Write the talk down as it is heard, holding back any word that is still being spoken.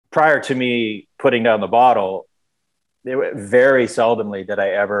prior to me putting down the bottle, very seldomly did I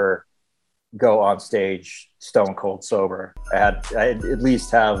ever go on stage stone cold sober. I at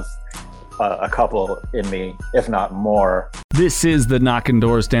least have a couple in me, if not more. This is the Knocking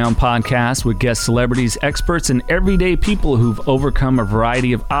Doors Down podcast with guest celebrities, experts, and everyday people who've overcome a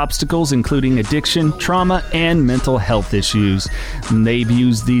variety of obstacles, including addiction, trauma, and mental health issues. And they've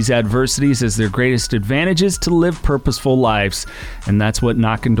used these adversities as their greatest advantages to live purposeful lives. And that's what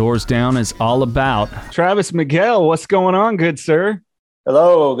Knocking Doors Down is all about. Travis Miguel, what's going on, good sir?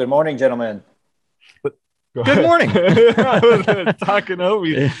 Hello, good morning, gentlemen. Good morning. I was talking over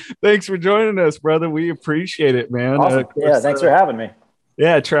you. Thanks for joining us, brother. We appreciate it, man. Awesome. Thanks for having me.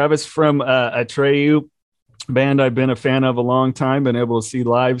 Yeah, Travis from Atreyu band I've been a fan of a long time, been able to see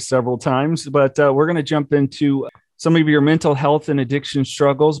live several times. But we're going to jump into some of your mental health and addiction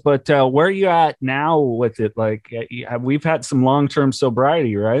struggles. But where are you at now with it? Like, we've had some long-term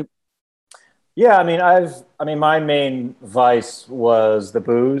sobriety, right? Yeah, I mean, my main vice was the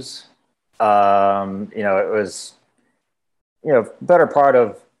booze. It was, better part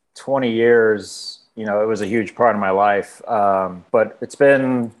of 20 years, it was a huge part of my life. But it's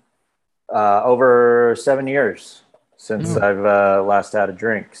been over 7 years since I've last had a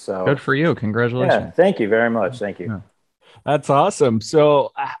drink. So good for you. Congratulations. Yeah, thank you very much. Thank you. Yeah. That's awesome.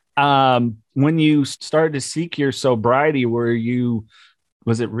 So when you started to seek your sobriety,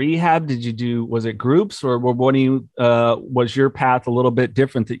 was it rehab? Was it groups, or was your path a little bit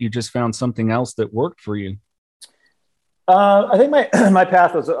different that you just found something else that worked for you? I think my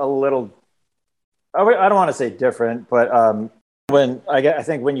path was a little, I don't want to say different, but I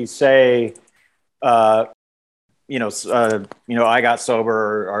think when you say, I got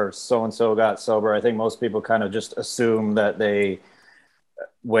sober or so-and-so got sober, I think most people kind of just assume that they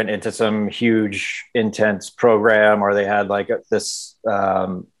went into some huge intense program, or they had like this,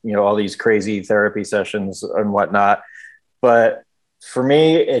 all these crazy therapy sessions and whatnot. But for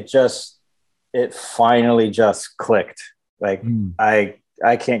me, it finally just clicked. Like I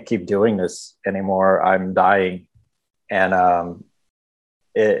can't keep doing this anymore. I'm dying. And,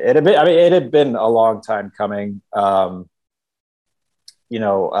 it had been a long time coming. I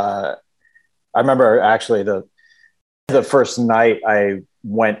remember actually the first night I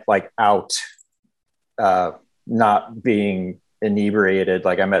went like out, not being inebriated.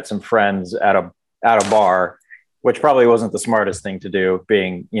 Like I met some friends at a bar, which probably wasn't the smartest thing to do,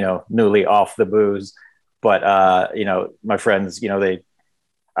 being, newly off the booze. But, my friends,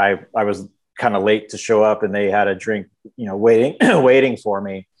 I was kind of late to show up, and they had a drink, waiting for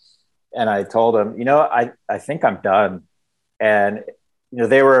me. And I told them, I think I'm done. And,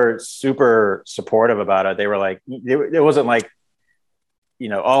 they were super supportive about it. They were like, it wasn't like,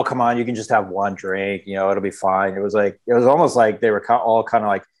 oh, come on, you can just have one drink, it'll be fine. It was almost like they were all kind of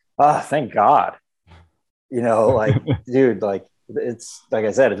like, oh, thank God, like, dude, like, it's like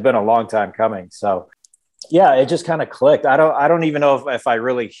I said, it's been a long time coming. So yeah, it just kind of clicked. I don't even know if I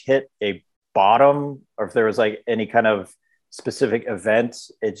really hit a bottom, or if there was like any kind of specific event.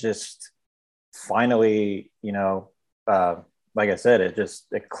 It just finally, like I said,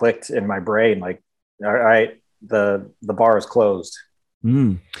 it clicked in my brain. Like, all right, the bar is closed.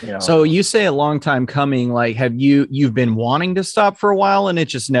 So you say a long time coming, like, you've been wanting to stop for a while and it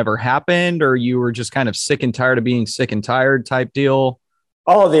just never happened, or you were just kind of sick and tired of being sick and tired type deal?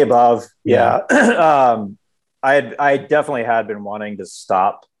 All of the above. Yeah. I definitely had been wanting to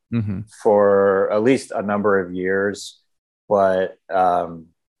stop for at least a number of years, but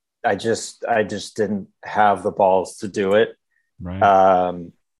I just didn't have the balls to do it. Right.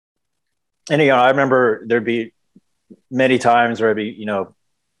 And I remember there'd be many times where I'd be,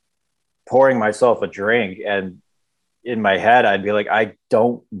 pouring myself a drink, and in my head, I'd be like, I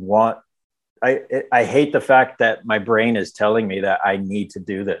hate the fact that my brain is telling me that I need to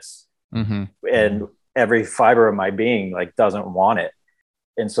do this. And every fiber of my being like doesn't want it.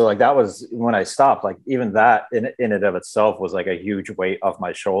 And so like, that was when I stopped. Like, even that in and of itself was like a huge weight off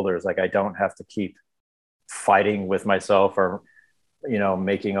my shoulders. Like, I don't have to keep fighting with myself, or,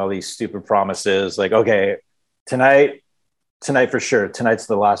 making all these stupid promises. Like, okay, tonight for sure, tonight's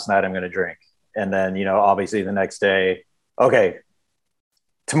the last night I'm going to drink. And then, obviously the next day, okay,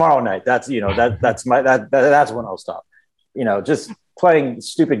 tomorrow night, that's when I'll stop. Just playing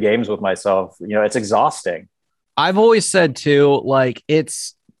stupid games with myself. It's exhausting. I've always said too, like,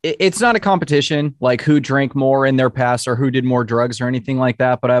 it's not a competition, like who drank more in their past or who did more drugs or anything like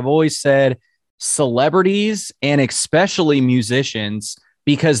that. But I've always said celebrities, and especially musicians,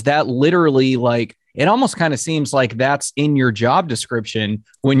 because that literally, like, it almost kind of seems like that's in your job description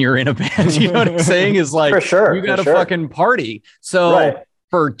when you're in a band. You know what I'm saying? Is like, for sure, you got to fucking party. So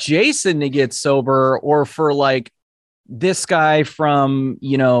for Jason to get sober, or for like this guy from,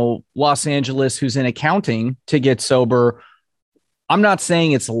 Los Angeles who's in accounting to get sober, I'm not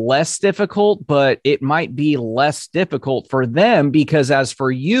saying it's less difficult, but it might be less difficult for them, because as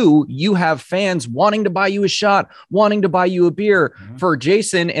for you, you have fans wanting to buy you a shot, wanting to buy you a beer. Mm-hmm. For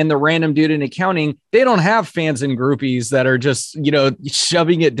Jason and the random dude in accounting, they don't have fans and groupies that are just,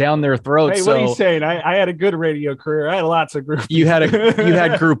 shoving it down their throats. Hey, what are you saying? I had a good radio career. I had lots of groupies. You had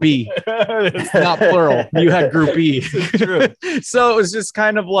groupie, not plural. You had groupie. True. So it was just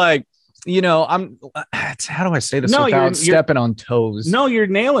kind of like, how do I say this without stepping on toes? No, you're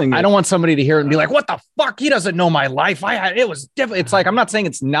nailing it. I don't want somebody to hear it and be like, what the fuck? He doesn't know my life. It was difficult. It's like, I'm not saying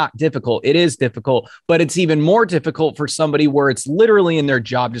it's not difficult. It is difficult, but it's even more difficult for somebody where it's literally in their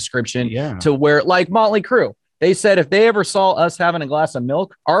job description to where, like Motley Crue, they said if they ever saw us having a glass of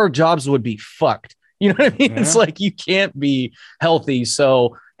milk, our jobs would be fucked. You know what I mean? Yeah. It's like, you can't be healthy.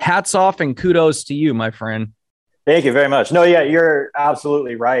 So hats off and kudos to you, my friend. Thank you very much. No, yeah, you're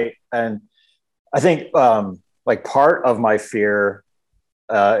absolutely right. And I think like part of my fear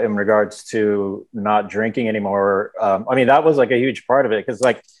in regards to not drinking anymore, that was like a huge part of it. Cause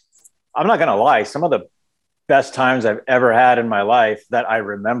like, I'm not going to lie, some of the best times I've ever had in my life that I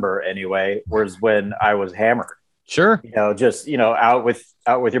remember anyway, was when I was hammered. Sure. Just, out with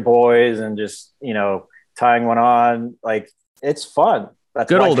your boys and just, tying one on, like, it's fun. That's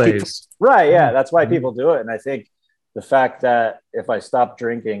good old days. Right. Yeah. That's why people do it. And I think the fact that if I stopped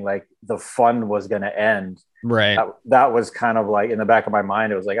drinking, like the fun was going to end. Right. That was kind of like in the back of my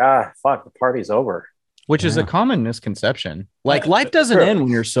mind. It was like, fuck, the party's over. Which is a common misconception. Like life doesn't end when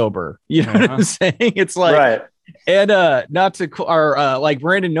you're sober. You know what I'm saying? It's like, right. And not to like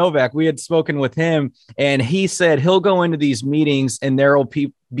Brandon Novak, we had spoken with him and he said he'll go into these meetings and there'll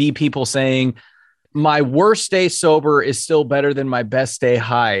be people saying, my worst day sober is still better than my best day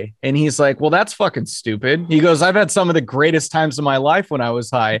high. And he's like, well, that's fucking stupid. He goes, I've had some of the greatest times of my life when I was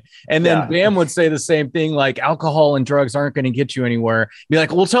high. And then Bam would say the same thing, like alcohol and drugs aren't going to get you anywhere. Be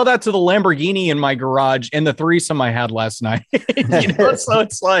like, we'll tell that to the Lamborghini in my garage and the threesome I had last night. So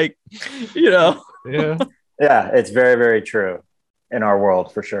it's like, Yeah. Yeah. It's very, very true in our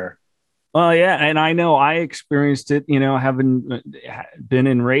world for sure. Well, yeah. And I know I experienced it, having been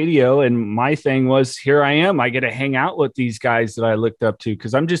in radio, and my thing was, here I am. I get to hang out with these guys that I looked up to.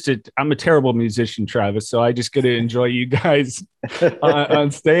 Cause I'm a terrible musician, Travis. So I just get to enjoy you guys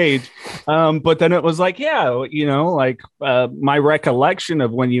on stage. But then it was like, my recollection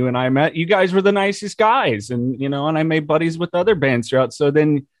of when you and I met, you guys were the nicest guys, and, and I made buddies with other bands throughout. So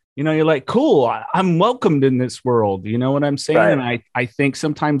then, you're like, cool, I'm welcomed in this world. You know what I'm saying? Right. And I think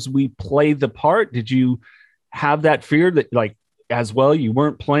sometimes we play the part. Did you have that fear that, like, as well, you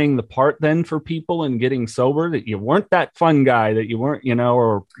weren't playing the part then for people and getting sober, that you weren't that fun guy, that you weren't,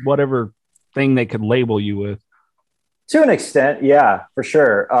 or whatever thing they could label you with? To an extent, yeah, for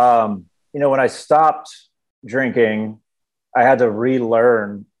sure. When I stopped drinking, I had to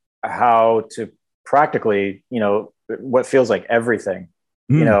relearn how to practically, what feels like everything.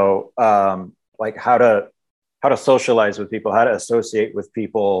 Like how to socialize with people, how to associate with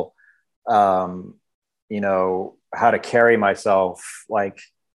people, how to carry myself, like,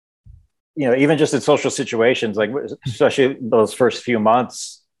 even just in social situations, like especially those first few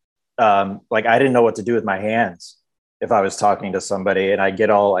months, like I didn't know what to do with my hands if I was talking to somebody, and I get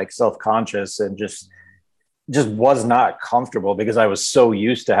all like self-conscious and just was not comfortable because I was so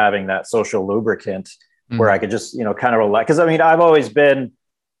used to having that social lubricant where I could just, kind of relax. Cause I've always been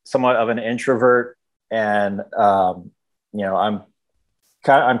somewhat of an introvert, and I'm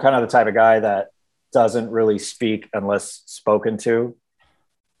kind of the type of guy that doesn't really speak unless spoken to.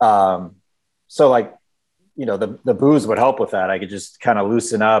 So like, the booze would help with that. I could just kind of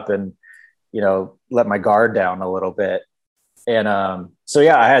loosen up and, let my guard down a little bit. And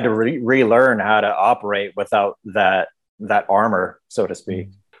I had to relearn how to operate without that armor, so to speak.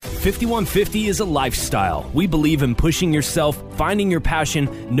 5150 is a lifestyle. We believe in pushing yourself, finding your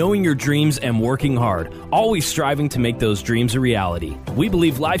passion, knowing your dreams, and working hard, always striving to make those dreams a reality. We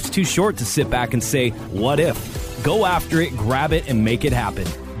believe life's too short to sit back and say, what if? Go after it, grab it, and make it happen.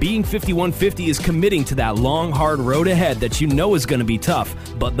 Being 5150 is committing to that long, hard road ahead that you know is going to be tough,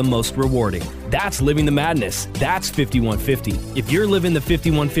 but the most rewarding. That's living the madness. That's 5150. If you're living the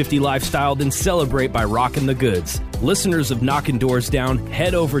 5150 lifestyle, then celebrate by rocking the goods. Listeners of Knocking Doors Down,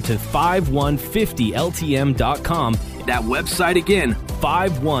 head over to 5150ltm.com. That website again,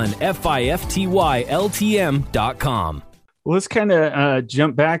 5150ltm.com. Well, let's kind of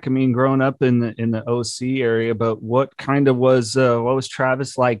jump back. Growing up in the OC area, but what was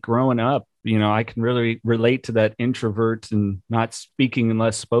Travis like growing up? you know, I can really relate to that introvert and not speaking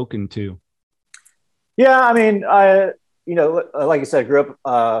unless spoken to. Yeah, I mean, you know, like I said, I grew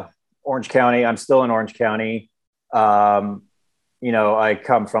up Orange County. I'm still in Orange County. You know, I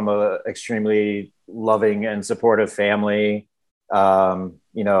come from a extremely loving and supportive family. You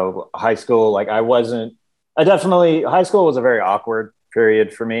know, high school, like high school was a very awkward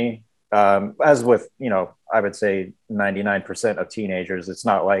period for me. As with, you know, I would say 99% of teenagers. It's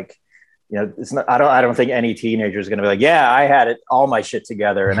not like, you know, it's not, I don't think any teenager is going to be like, yeah, I had all my shit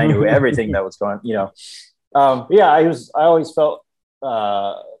together and I knew everything that was going, you know. Yeah, I always felt, you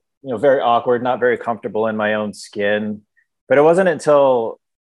know, very awkward, not very comfortable in my own skin. But it wasn't until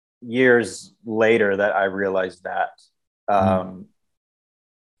years later that I realized that.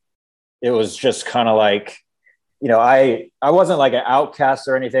 It was just kind of like, you know, I wasn't like an outcast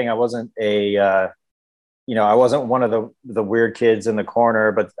or anything. I wasn't you know, I wasn't one of the weird kids in the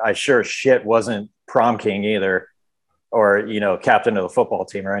corner, but I sure shit wasn't prom king either, or, you know, captain of the football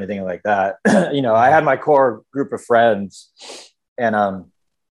team or anything like that. You know, I had my core group of friends, and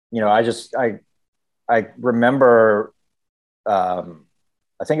you know, I remember, I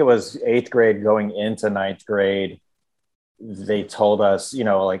think it was 8th grade going into 9th grade. They told us, you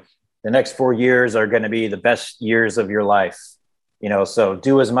know, like, the next 4 years are going to be the best years of your life, you know, so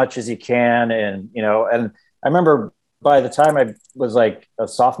do as much as you can. And, you know, and I remember by the time I was like a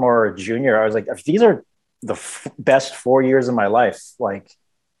sophomore or a junior, I was like, if these are the best 4 years of my life, like,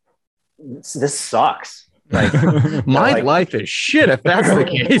 this sucks. Like, my life is shit if that's the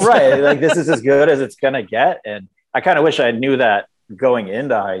case. Right. Like, this is as good as it's going to get. And I kind of wish I knew that going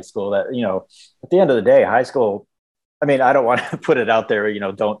into high school, that, you know, at the end of the day, high school, I mean, I don't want to put it out there, you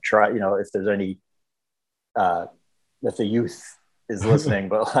know, don't try, you know, if there's any, if the youth is listening,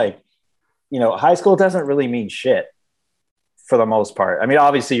 but like, you know, high school doesn't really mean shit for the most part. I mean,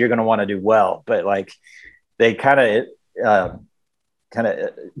 obviously you're going to want to do well, but like, they kind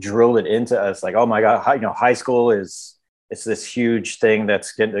of drilled it into us like, oh my God, you know, high school it's this huge thing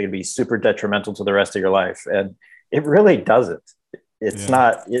that's going to be super detrimental to the rest of your life. And it really doesn't. It's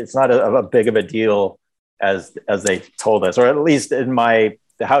not a big of a deal as they told us, or at least in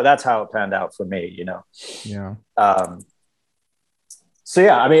that's how it panned out for me, you know? Yeah. So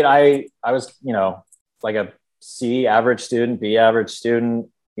yeah, I mean, I was, you know, like a C average student, B average student,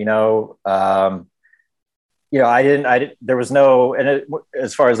 you know, you know, there was no, and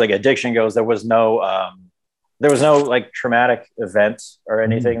as far as like addiction goes, there was no like traumatic event or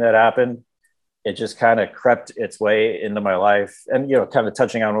anything that happened. It just kind of crept its way into my life. And, you know, kind of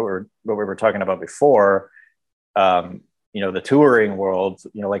touching on what we were talking about before, you know, the touring world,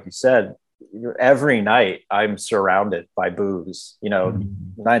 you know, like you said, every night I'm surrounded by booze, you know,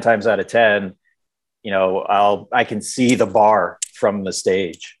 9 times out of 10, you know, I can see the bar from the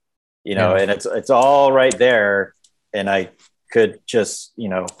stage, you know, and it's all right there. And I could just, you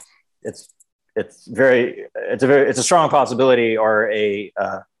know, it's a strong possibility, or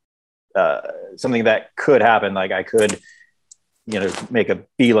something that could happen. Like, I could, you know, make a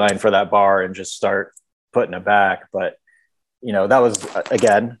beeline for that bar and just start putting it back. But, you know, that was,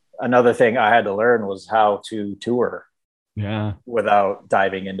 again, another thing I had to learn was how to tour without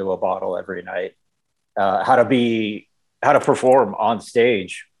diving into a bottle every night, how to perform on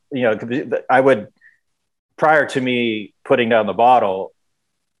stage. You know, prior to me putting down the bottle,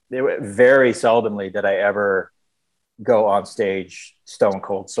 very seldomly did I ever go on stage stone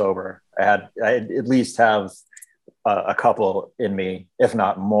cold sober. I at least have a couple in me, if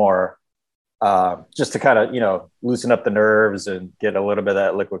not more, just to kind of, you know, loosen up the nerves and get a little bit of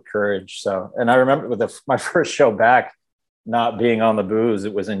that liquid courage. So, and I remember with my first show back, not being on the booze,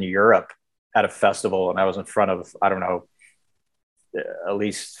 it was in Europe at a festival, and I was in front of, I don't know, at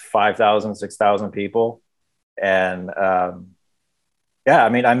least 5,000, 6,000 people. And yeah, I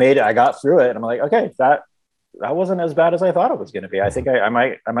mean, I got through it, and I'm like, okay, that wasn't as bad as I thought it was going to be. I think I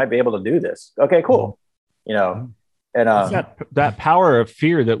might be able to do this. Okay, cool. You know, and that power of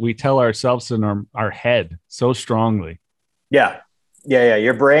fear that we tell ourselves in our head so strongly. Yeah.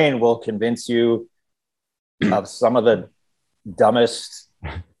 Your brain will convince you of some of the dumbest,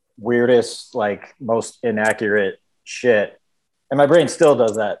 weirdest, like most inaccurate shit. And my brain still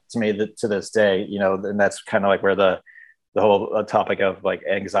does that to me to this day, you know, and that's kind of like where the whole topic of like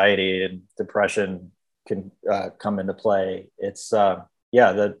anxiety and depression can come into play. It's our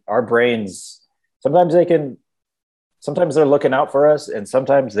brains, sometimes they're looking out for us, and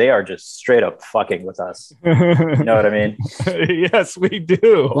sometimes they are just straight up fucking with us. You know what I mean? Yes, we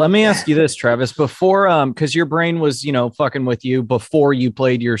do. Let me ask you this, Travis, before, cause your brain was, you know, fucking with you before you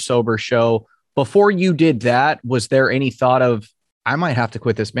played your sober show. Before you did that, was there any thought of, I might have to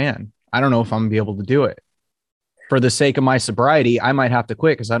quit this band? I don't know if I'm gonna be able to do it. For the sake of my sobriety, I might have to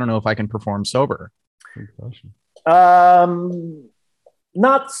quit because I don't know if I can perform sober. Good question.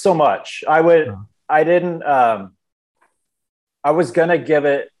 Not so much. I was gonna give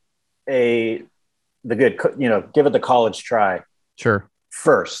it give it the college try. Sure.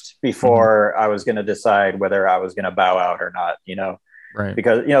 First, before I was gonna decide whether I was gonna bow out or not. Right.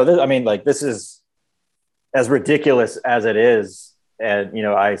 Because this is as ridiculous as it is, and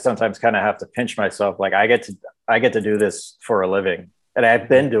I sometimes kind of have to pinch myself. Like I get to do this for a living, and I've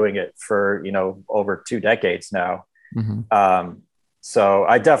been doing it for over 2 decades now. Mm-hmm. So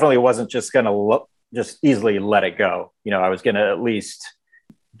I definitely wasn't just going to just easily let it go. I was going to at least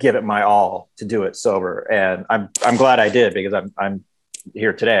give it my all to do it sober. And I'm glad I did, because I'm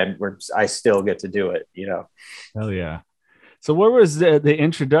here today and I still get to do it, Hell yeah. So where was the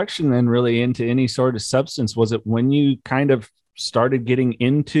introduction then really into any sort of substance? Was it when you kind of started getting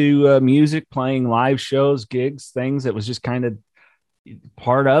into music, playing live shows, gigs, things that was just kind of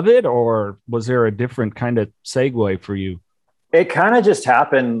part of it? Or was there a different kind of segue for you? It kind of just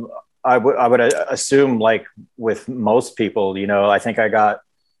happened. I would assume, like with most people, I think I got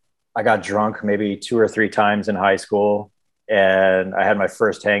drunk maybe 2 or 3 times in high school, and I had my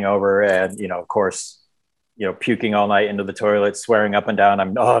first hangover, and of course, puking all night into the toilet, swearing up and down,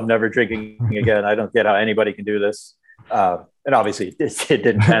 I'm never drinking again. I don't get how anybody can do this. And obviously it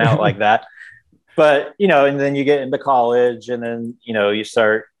didn't pan out like that. But, and then you get into college, and then,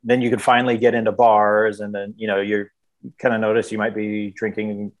 then you can finally get into bars, and then, you're kind of notice you might be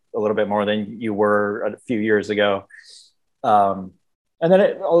drinking a little bit more than you were a few years ago. And then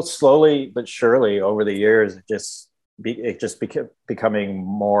it slowly but surely over the years, it just became becoming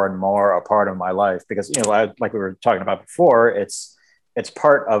more and more a part of my life, because, like we were talking about before, it's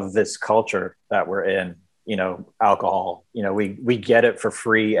part of this culture that we're in, alcohol, we get it for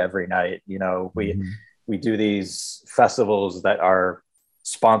free every night. We do these festivals that are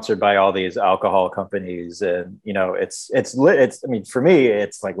sponsored by all these alcohol companies, and it's for me,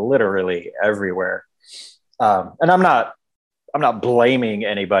 it's like literally everywhere. And I'm not blaming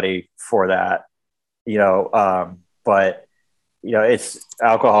anybody for that, but it's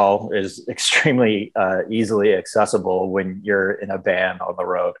alcohol is extremely easily accessible when you're in a band on the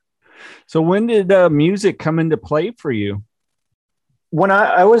road. So when did music come into play for you? When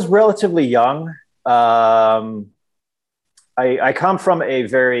I was relatively young. I come from a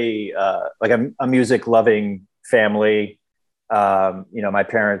very like a music loving family. My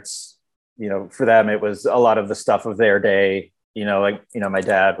parents, for them, it was a lot of the stuff of their day. My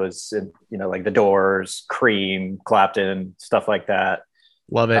dad was, like The Doors, Cream, Clapton, stuff like that.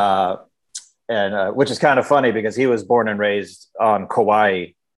 Love it. And which is kind of funny because he was born and raised on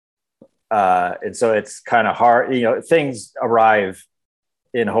Kauai. And so it's kind of hard, things arrive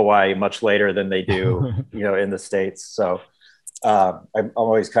in Hawaii much later than they do, in the States. So I'm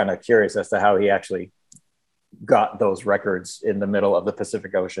always kind of curious as to how he actually got those records in the middle of the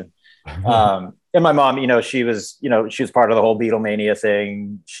Pacific Ocean. And my mom, she was part of the whole Beatlemania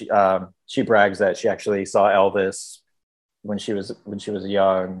thing. She brags that she actually saw Elvis when she was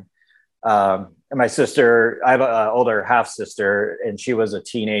young. And my sister, I have an older half sister, and she was a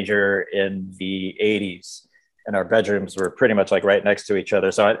teenager in the 80s. And our bedrooms were pretty much like right next to each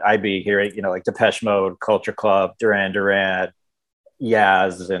other. So I'd be hearing, like Depeche Mode, Culture Club, Duran Duran,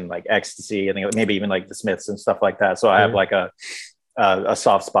 Yaz, and like Ecstasy, and maybe even like the Smiths and stuff like that. So I have like a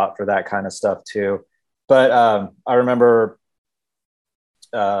soft spot for that kind of stuff too. But I remember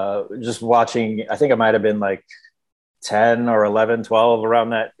just watching, I think I might have been like 10 or 11, 12, around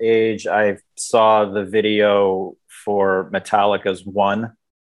that age. I saw the video for Metallica's One.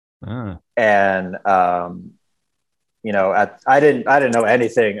 And I didn't know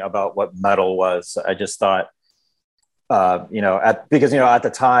anything about what metal was. I just thought, because at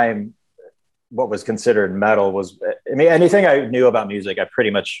the time, what was considered metal was, anything I knew about music, I pretty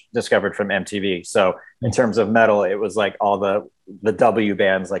much discovered from MTV. So in terms of metal, it was like all the W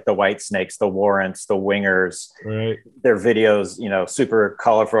bands, like the White Snakes, the Warrants, the Wingers, right. Their videos, super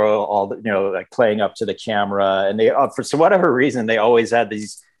colorful, all like playing up to the camera. And they, for whatever reason, they always had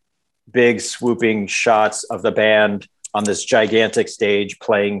these big swooping shots of the band on this gigantic stage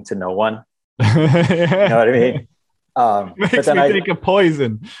playing to no one. You know what I mean? Makes me think of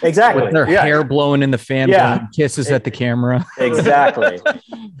Poison. Exactly. With their hair blowing in the fan, blowing kisses at the camera. Exactly.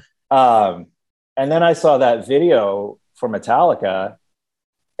 And then I saw that video for Metallica,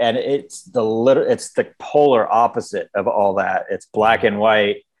 and it's the polar opposite of all that. It's black and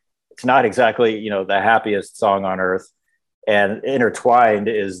white. It's not exactly, the happiest song on earth. And intertwined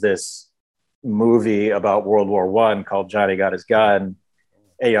is this movie about World War I called Johnny Got His Gun.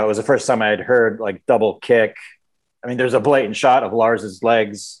 you know, it was the first time I had heard like double kick. I mean, there's a blatant shot of Lars's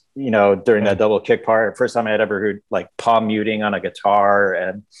legs, you know, during that double kick part. First time I had ever heard like palm muting on a guitar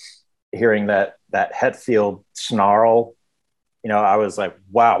and hearing that Hetfield snarl, you know, I was like,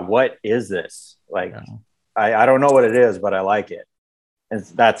 wow, what is this? Like, I don't know what it is, but I like it. And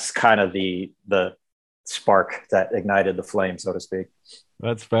that's kind of the spark that ignited the flame, so to speak.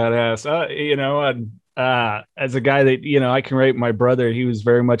 That's badass. You know, as a guy that, you know, I can rate my brother, he was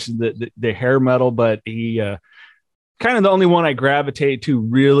very much the hair metal, but he kind of the only one I gravitated to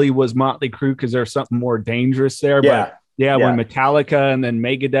really was Motley Crue because there's something more dangerous there. Yeah. But yeah, when Metallica and then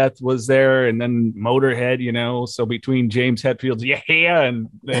Megadeth was there and then Motorhead, you know, so between James Hetfield's and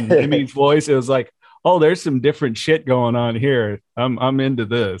Jimmy's voice, it was like, oh, there's some different shit going on here. I'm into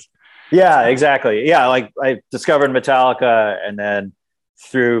this. Yeah, exactly. Yeah, like I discovered Metallica, and then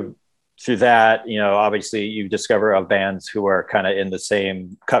through that, you know, obviously you discover of bands who are kind of in the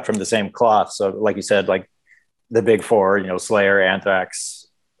same cut from the same cloth. So like you said, like the big four, you know, Slayer, Anthrax,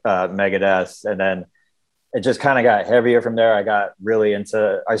 Megadeth, and then it just kind of got heavier from there.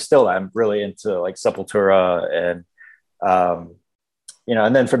 I still am really into like Sepultura and, you know,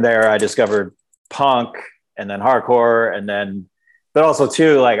 and then from there I discovered punk and then hardcore, and then, but also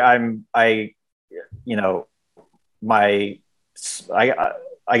too, like I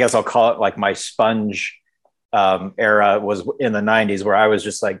guess I'll call it like my sponge era was in the 90s, where I was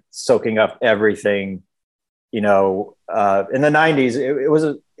just like soaking up everything, you know. In the 90s, it was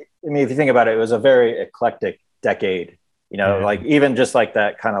I mean, if you think about it, it was a very eclectic decade, you know, like even just like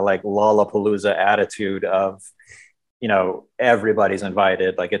that kind of like Lollapalooza attitude of, you know, everybody's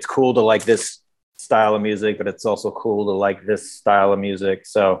invited. Like it's cool to like this style of music, but it's also cool to like this style of music.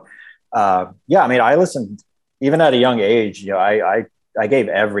 So yeah, I mean, I listened even at a young age, you know, I gave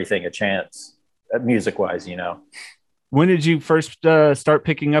everything a chance music wise, you know. When did you first start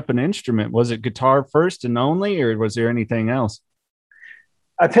picking up an instrument? Was it guitar first and only, or was there anything else?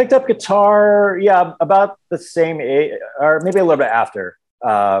 I picked up guitar, yeah, about the same age, or maybe a little bit after.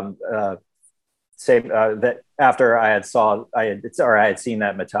 That after I had seen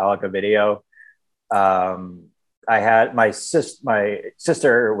that Metallica video. I had my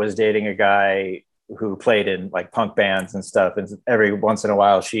sister was dating a guy who played in like punk bands and stuff, and every once in a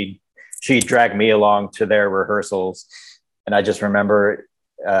while she'd drag me along to their rehearsals, and I just remember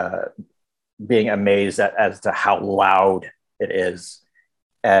being amazed as to how loud it is.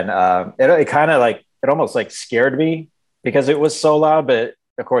 And it kind of like, it almost like scared me because it was so loud. But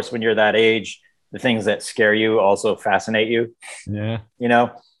of course, when you're that age, the things that scare you also fascinate you. Yeah. You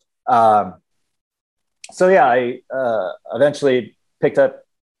know? So yeah, I eventually picked up,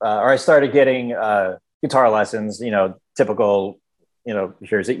 or I started getting guitar lessons, you know, typical, you know,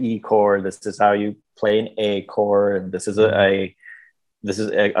 here's an E chord. This is how you play an A chord. And this is a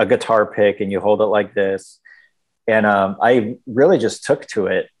guitar pick, and you hold it like this. And I really just took to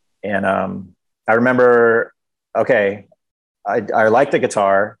it. And I remember, okay, I like the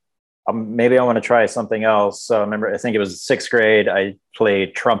guitar. Maybe I want to try something else. So I think it was sixth grade. I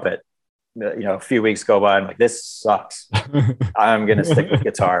played trumpet. You know, a few weeks go by. I'm like, this sucks. I'm going to stick with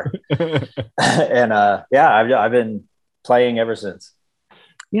guitar. And yeah, I've been playing ever since.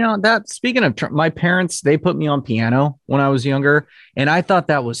 You know, that speaking of my parents, they put me on piano when I was younger, and I thought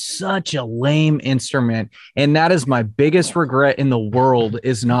that was such a lame instrument. And that is my biggest regret in the world,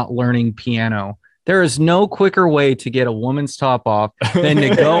 is not learning piano. There is no quicker way to get a woman's top off than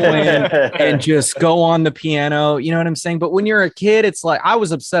to go in and just go on the piano. You know what I'm saying? But when you're a kid, it's like, I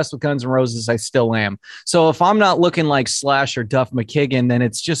was obsessed with Guns N' Roses. I still am. So if I'm not looking like Slash or Duff McKagan, then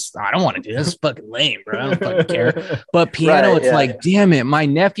it's just, I don't want to do this. It's fucking lame, bro. I don't fucking care. But piano, right, it's like, damn it. My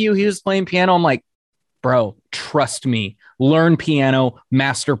nephew, he was playing piano. I'm like, bro, trust me. Learn piano,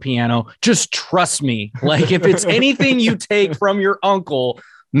 master piano. Just trust me. Like, if it's anything you take from your uncle,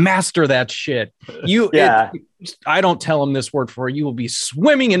 master that shit. I don't tell him this word for you. Will be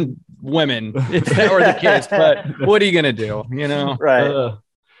swimming in women if that were the case. But what are you gonna do? You know, right?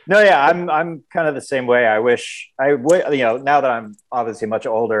 No, yeah, I'm kind of the same way. I wish I would. You know, now that I'm obviously much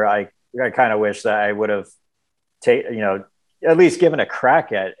older, I kind of wish that I would have at least given a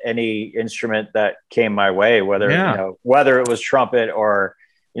crack at any instrument that came my way, whether it was trumpet or,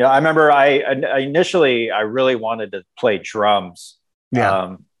 you know, I remember I initially really wanted to play drums.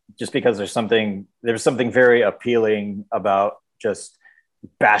 Yeah. Just because there's something very appealing about just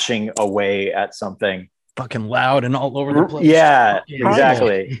bashing away at something fucking loud and all over the place. Yeah,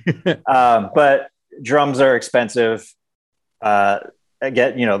 exactly. But drums are expensive.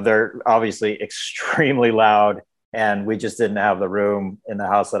 Again, you know, they're obviously extremely loud, and we just didn't have the room in the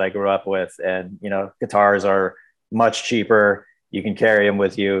house that I grew up with. And, you know, guitars are much cheaper. You can carry them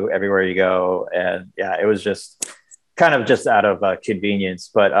with you everywhere you go. And yeah, it was just kind of just out of convenience.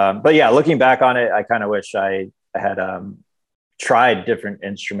 But yeah, looking back on it, I kind of wish I had tried different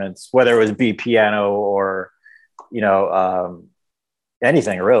instruments, whether it was be piano or,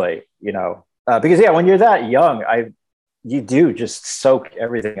 anything really, because yeah, when you're that young, you do just soak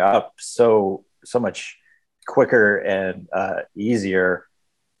everything up so much quicker and easier.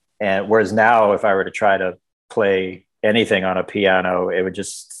 And whereas now, if I were to try to play anything on a piano, it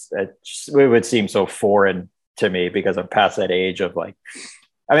would seem so foreign to me, because I'm past that age of like,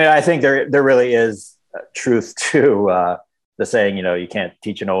 I think there really is truth to the saying, you can't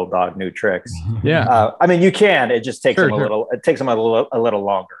teach an old dog new tricks. Yeah. You can, it just takes them a little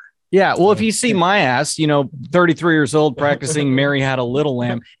longer. Yeah. Well, if you see my ass, 33 years old practicing Mary Had a Little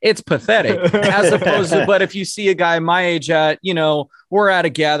Lamb, it's pathetic as opposed to, but if you see a guy my age at, we're at a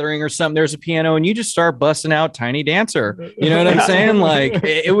gathering or something, there's a piano and you just start busting out Tiny Dancer. You know what I'm saying? Like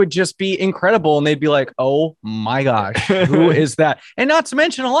it would just be incredible. And they'd be like, oh my gosh, who is that? And not to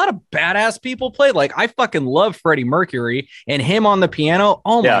mention a lot of badass people played. Like I fucking love Freddie Mercury and him on the piano.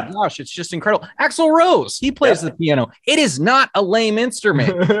 Oh my gosh, it's just incredible. Axl Rose, he plays the piano. It is not a lame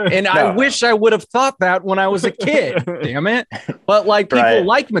instrument. And I wish I would have thought that when I was a kid, damn it. But like people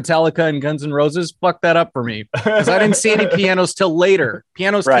like Metallica and Guns N' Roses fucked that up for me because I didn't see any pianos till later.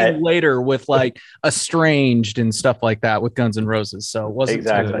 Pianos came later with like Estranged and stuff like that with Guns N' Roses. So it wasn't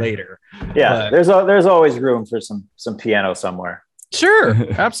until later. Yeah, but there's always room for some piano somewhere. Sure,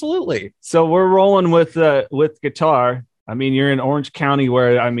 absolutely. So we're rolling with guitar. You're in Orange County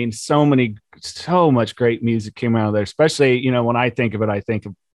where so much great music came out of there, especially, when I think of it, I think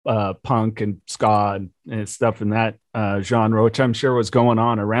of punk and ska and stuff in that genre, which I'm sure was going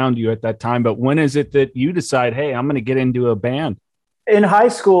on around you at that time. But when is it that you decide, hey, I'm going to get into a band? In high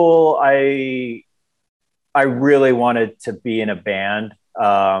school, I really wanted to be in a band.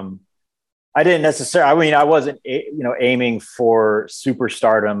 I didn't necessarily, I wasn't, aiming for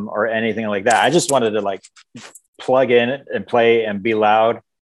superstardom or anything like that. I just wanted to like plug in and play and be loud.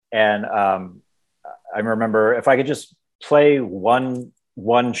 And I remember if I could just play one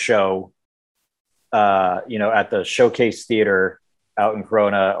show, at the Showcase Theater out in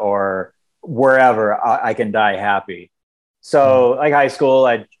Corona or wherever, I can die happy. So like high school,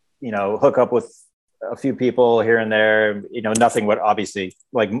 I'd, hook up with a few people here and there, nothing would obviously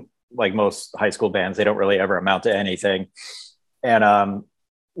like most high school bands, they don't really ever amount to anything. And,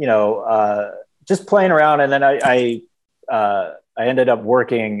 just playing around. And then I ended up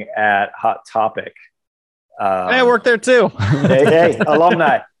working at Hot Topic. I worked there too. hey,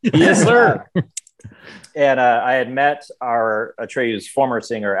 alumni. Yes, sir. And I had met our Atreyu's former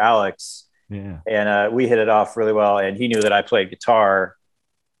singer, Alex. Yeah. And we hit it off really well. And he knew that I played guitar.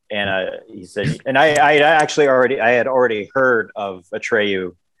 And he said, and I had already heard of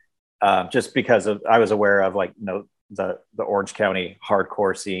Atreyu just because I was aware of the Orange County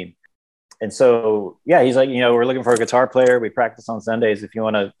hardcore scene. And so, yeah, he's like, we're looking for a guitar player. We practice on Sundays. If you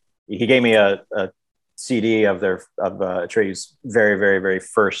want to, he gave me a CD of Atreyu's very, very, very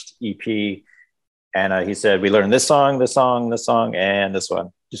first EP. And he said, we learned this song, and this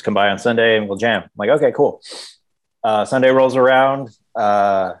one. Just come by on Sunday and we'll jam. I'm like, okay, cool. Sunday rolls around.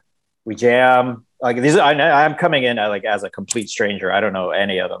 We jam. Like these, I'm coming in as a complete stranger. I don't know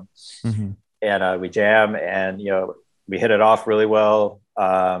any of them. Mm-hmm. And we jam, and we hit it off really well.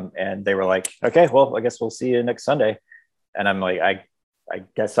 And they were like, okay, well, I guess we'll see you next Sunday. And I'm like, I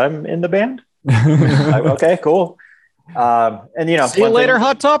guess I'm in the band. Like, okay, cool. And see you later,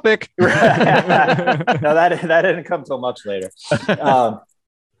 Hot Topic. No, that didn't come till much later.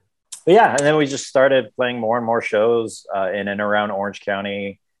 But yeah, and then we just started playing more and more shows in and around Orange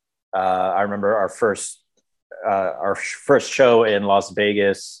County. I remember our first show in Las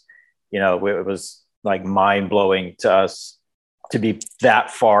Vegas. It was like mind blowing to us to be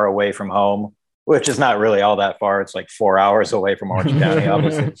that far away from home, which is not really all that far. It's like 4 hours away from Orange County,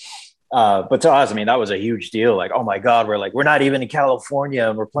 obviously. But to us, that was a huge deal. Like, oh my God, we're not even in California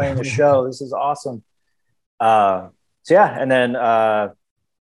and we're playing the show. This is awesome. So yeah. And then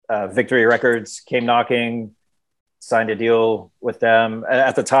Victory Records came knocking, signed a deal with them.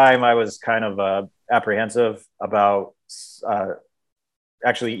 At the time, I was kind of apprehensive about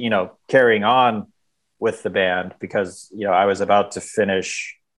actually, carrying on with the band because, I was about to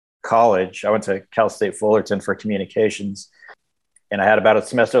finish college. I went to Cal State Fullerton for communications, and I had about a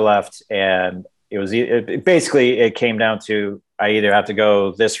semester left. And it came down to, I either have to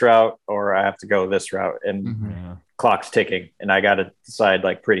go this route or I have to go this route, and clock's ticking, and I got to decide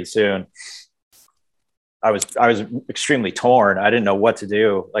pretty soon. I was extremely torn. I didn't know what to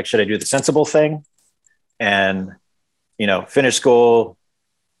do. Like, should I do the sensible thing and, finish school,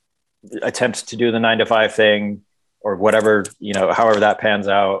 attempt to do the 9-to-5 thing or whatever, however that pans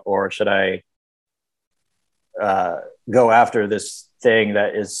out, or should I go after this thing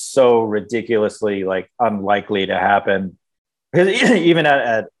that is so ridiculously like unlikely to happen? Because even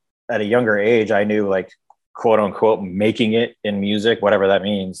at a younger age, I knew like quote unquote making it in music, whatever that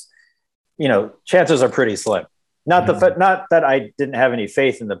means, chances are pretty slim. Not that I didn't have any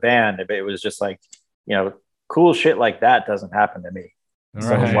faith in the band, but it was just like, cool shit like that doesn't happen to me.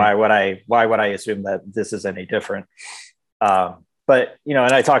 Right. So why would I assume that this is any different? But and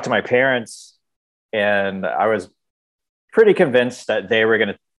I talked to my parents, and I was pretty convinced that they were going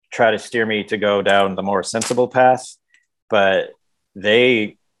to try to steer me to go down the more sensible path, but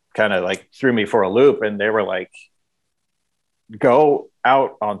they kind of like threw me for a loop, and they were like, go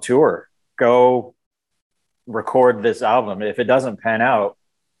out on tour, go record this album. If it doesn't pan out,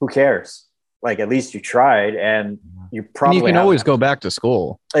 who cares? Like, at least you tried, and you can always go back to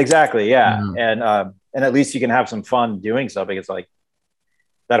school. Exactly. Yeah. Mm-hmm. And at least you can have some fun doing something. It's like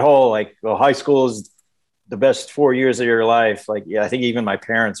that whole, like, well, high school is the best 4 years of your life. Like, yeah, I think even my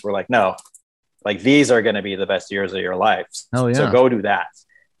parents were like, no, like, these are going to be the best years of your life. Oh, yeah. So go do that.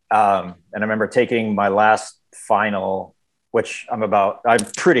 And I remember taking my last final, which I'm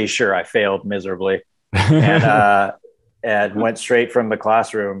pretty sure I failed miserably, and went straight from the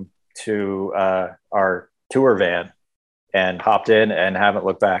classroom to our tour van and hopped in and haven't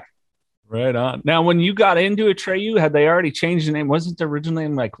looked back. Right on. Now, when you got into Atreyu, had they already changed the name? Wasn't the original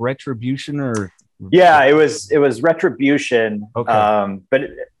name like Retribution or? Yeah, it was Retribution. Okay. But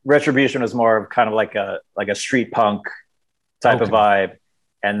Retribution was more of kind of like a street punk type of vibe.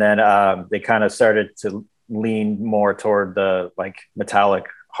 And then they kind of started to lean more toward the like metallic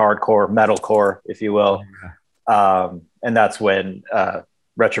hardcore, metalcore, if you will. And that's when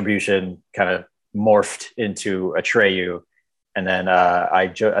Retribution kind of morphed into Atreyu. And then I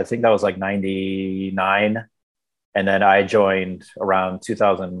think that was like 99. And then I joined around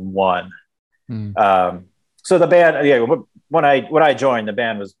 2001. So the band, when I joined, the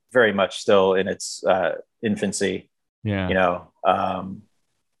band was very much still in its infancy. Yeah.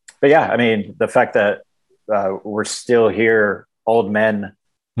 But yeah, I mean, the fact that we're still here, old men,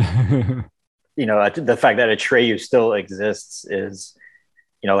 the fact that Atreyu still exists is,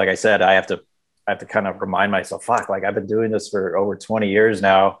 like I said, I have to kind of remind myself, fuck, like I've been doing this for over 20 years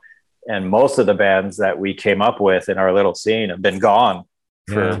now. And most of the bands that we came up with in our little scene have been gone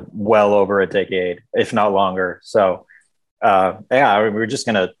for well over a decade, if not longer. So we're just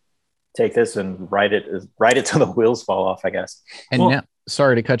going to take this and ride it till the wheels fall off, I guess. And now,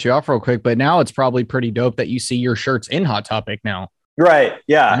 sorry to cut you off real quick, but now it's probably pretty dope that you see your shirts in Hot Topic now. Right.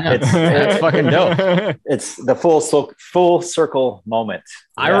 Yeah. It's fucking dope. It's the full circle moment.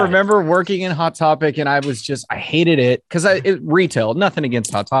 I remember working in Hot Topic, and I hated it because retail, nothing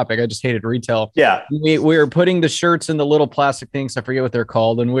against Hot Topic. I just hated retail. Yeah. We were putting the shirts in the little plastic things. I forget what they're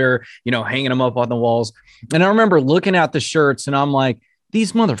called. And we're, hanging them up on the walls. And I remember looking at the shirts, and I'm like,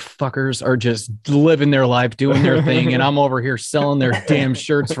 these motherfuckers are just living their life, doing their thing. And I'm over here selling their damn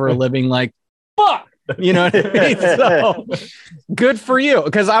shirts for a living. Like, fuck. You know what I mean? So good for you.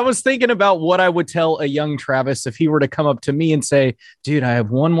 Because I was thinking about what I would tell a young Travis if he were to come up to me and say, dude, I have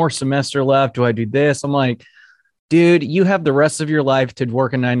one more semester left. Do I do this? I'm like, dude, you have the rest of your life to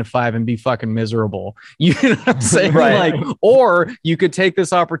work a 9-to-5 and be fucking miserable. You know what I'm saying? Right. Like, or you could take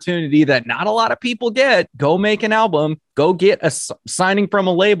this opportunity that not a lot of people get, go make an album, go get a signing from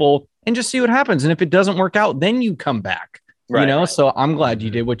a label, and just see what happens. And if it doesn't work out, then you come back. Right. So I'm glad you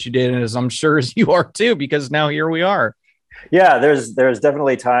did what you did, and as I'm sure as you are too, because now here we are. Yeah, there's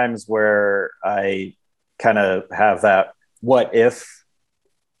definitely times where I kind of have that what if.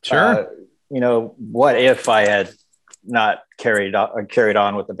 Sure. What if I had not carried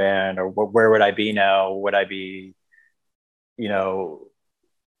on with the band, or where would I be now? Would I be,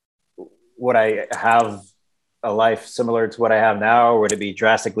 would I have a life similar to what I have now, or would it be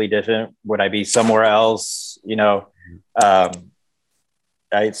drastically different? Would I be somewhere else?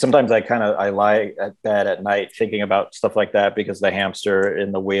 Sometimes I lie at bed at night thinking about stuff like that, because the hamster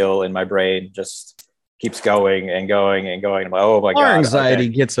in the wheel in my brain just keeps going and going and going. I'm like, oh my God. Our anxiety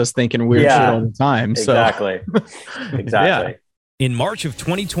gets us thinking weird shit all the time. Exactly. Yeah. In March of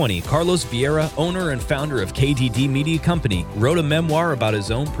 2020, Carlos Vieira, owner and founder of KDD Media Company, wrote a memoir about his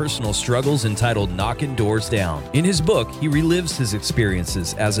own personal struggles entitled Knocking Doors Down. In his book, he relives his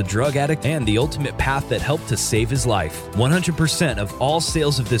experiences as a drug addict and the ultimate path that helped to save his life. 100% of all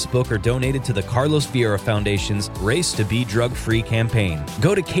sales of this book are donated to the Carlos Vieira Foundation's Race to Be Drug-Free campaign.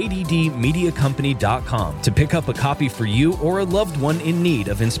 Go to kddmediacompany.com to pick up a copy for you or a loved one in need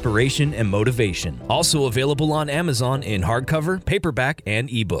of inspiration and motivation. Also available on Amazon in hardcover, paperback,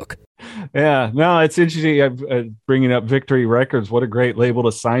 and ebook. Yeah, no, it's interesting. I'm bringing up Victory Records. What a great label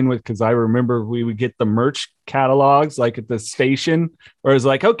to sign with, because I remember we would get the merch catalogs like at the station, where it's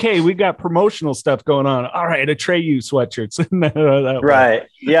like, okay, we got promotional stuff going on. All right, Atreyu sweatshirts. Right.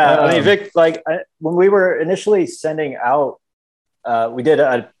 Yeah. I mean, Vic, when we were initially sending out, we did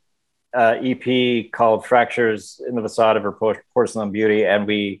a EP called Fractures in the Facade of Her Porcelain Beauty, and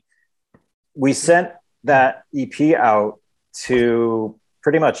we sent that EP out to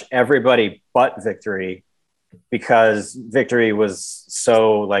pretty much everybody but Victory, because Victory was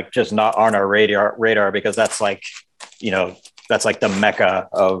so just not on our radar, because that's that's like the mecca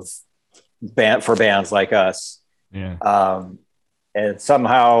of for bands like us. Yeah. And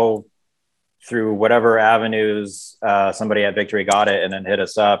somehow through whatever avenues, somebody at Victory got it and then hit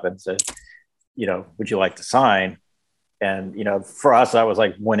us up and said, would you like to sign? And, for us, that was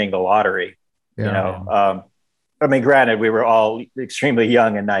like winning the lottery. I mean, granted, we were all extremely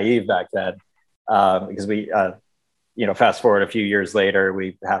young and naive back then, because we, fast forward a few years later,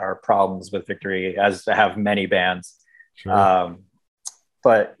 we had our problems with Victory, as have many bands. Sure.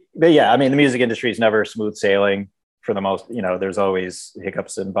 But yeah, I mean, the music industry is never smooth sailing for the most. There's always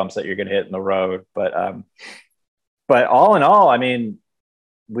hiccups and bumps that you're going to hit in the road. But all in all, I mean,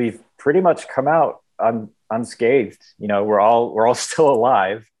 we've pretty much come out unscathed. We're all still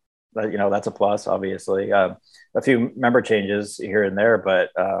alive. But, that's a plus, obviously. A few member changes here and there,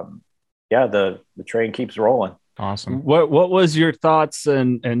 but yeah, the train keeps rolling. Awesome. What was your thoughts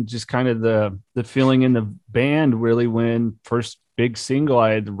and just kind of the feeling in the band really when first big single,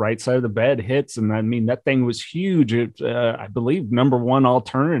 I had The Right Side of the Bed hits, and I mean that thing was huge. It, I believe #1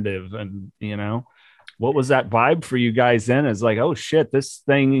 alternative, and what was that vibe for you guys then? It's like, oh shit, this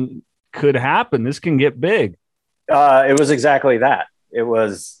thing could happen. This can get big. It was exactly that. It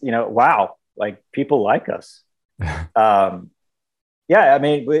was, wow, like people like us. Yeah, I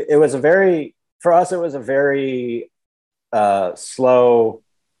mean, for us, it was a very slow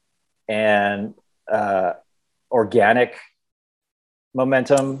and organic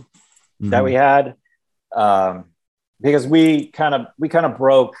momentum that we had, because we kind of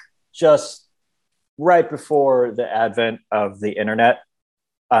broke just right before the advent of the internet.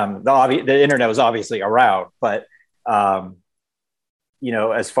 The internet was obviously around, but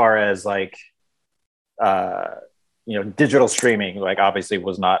as far as digital streaming, obviously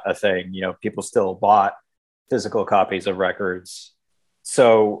was not a thing. People still bought physical copies of records.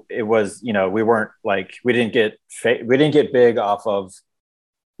 So it was, we didn't get big off of,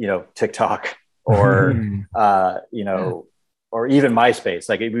 TikTok or, or even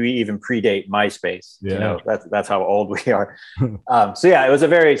MySpace. We even predate MySpace. Yeah. That's how old we are. So yeah, it was a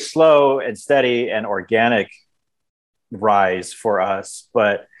very slow and steady and organic rise for us.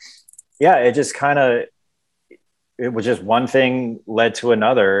 But yeah, it just it was just one thing led to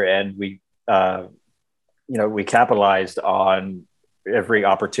another, and we capitalized on every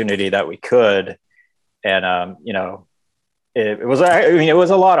opportunity that we could. And, it was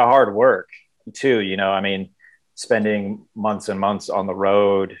a lot of hard work too, spending months and months on the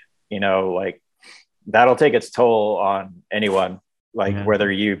road, that'll take its toll on anyone, whether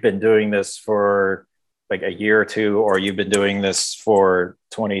you've been doing this for a year or two, or you've been doing this for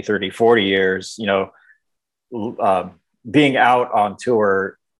 20, 30, 40 years, being out on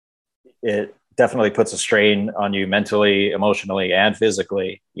tour, it definitely puts a strain on you mentally, emotionally, and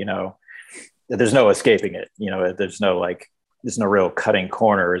physically. There's no escaping it. There's no real cutting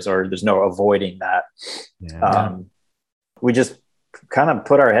corners, or there's no avoiding that. Yeah. We just kind of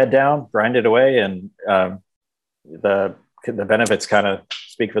put our head down, grinded away, and the benefits kind of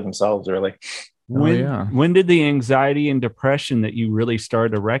speak for themselves, really. When did the anxiety and depression that you really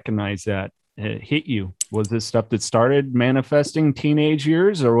started to recognize that hit you? Was this stuff that started manifesting teenage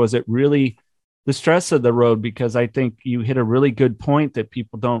years, or was it really the stress of the road? Because I think you hit a really good point that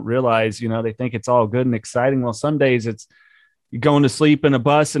people don't realize. They think it's all good and exciting. Well, some days it's you're going to sleep in a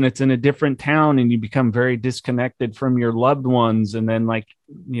bus and it's in a different town, and you become very disconnected from your loved ones. And then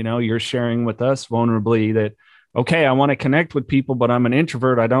you're sharing with us vulnerably that, okay, I want to connect with people, but I'm an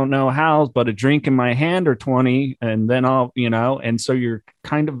introvert. I don't know how, but a drink in my hand or 20, and then I'll, and so you're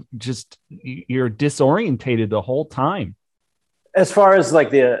kind of you're disorientated the whole time. As far as like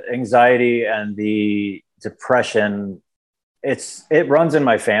the anxiety and the depression, it runs in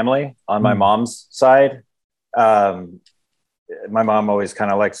my family on my mom's side. Um, my mom always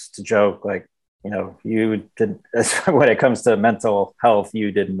kind of likes to joke, like, you did, when it comes to mental health,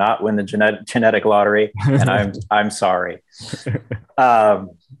 you did not win the genetic lottery, and I'm sorry. But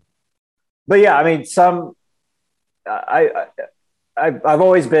yeah, I mean, I've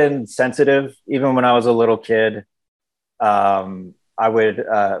always been sensitive, even when I was a little kid. My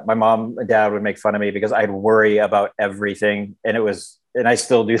mom and dad would make fun of me because I'd worry about everything, and I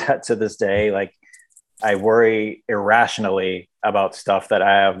still do that to this day. Like, I worry irrationally about stuff that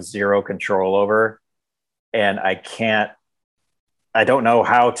I have zero control over, and I don't know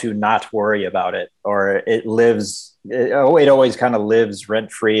how to not worry about it, or it always kind of lives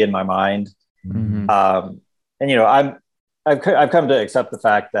rent free in my mind. Mm-hmm. And I've come to accept the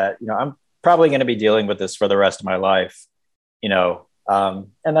fact that I'm probably going to be dealing with this for the rest of my life, and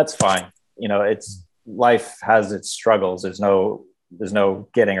that's fine. It's life has its struggles. There's no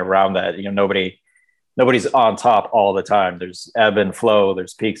getting around that. Nobody's on top all the time. There's ebb and flow.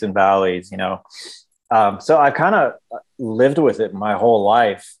 There's peaks and valleys. So I've kind of lived with it my whole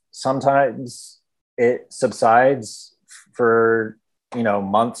life. Sometimes it subsides for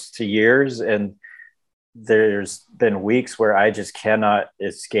months to years, and there's been weeks where I just cannot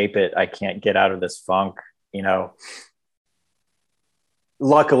escape it. I can't get out of this funk.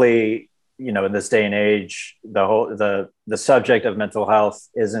 Luckily, in this day and age, the subject of mental health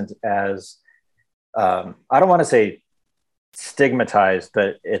isn't as I don't want to say stigmatized,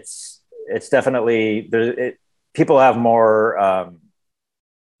 but it's definitely people have more I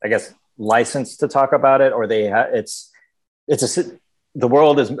guess license to talk about it, or the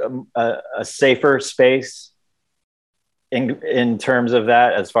world is a safer space in terms of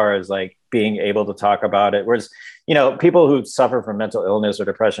that, as far as like being able to talk about it. Whereas, people who suffer from mental illness or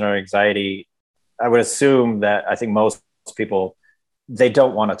depression or anxiety, I would assume that I think most people, they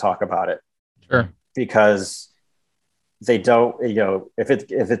don't want to talk about it. Sure. Because they don't, if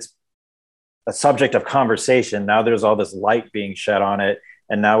it's a subject of conversation, now there's all this light being shed on it,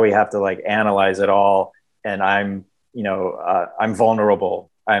 and now we have to like analyze it all. And I'm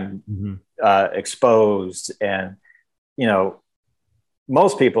vulnerable. I'm exposed, and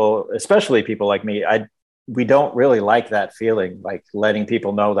most people, especially people like me, we don't really like that feeling, like letting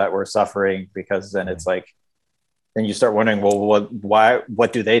people know that we're suffering, because then it's like, then you start wondering, well,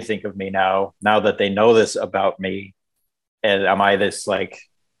 what do they think of me now that they know this about me? And am I this, like,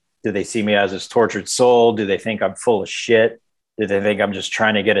 do they see me as this tortured soul? Do they think I'm full of shit? Do they think I'm just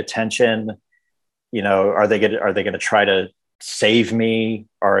trying to get attention? Are they going to try to save me?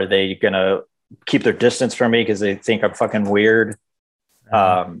 Or are they going to keep their distance from me because they think I'm fucking weird?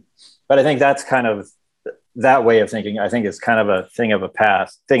 But I think that's kind of, that way of thinking, I think is kind of a thing of the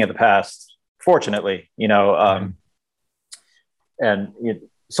past, fortunately, and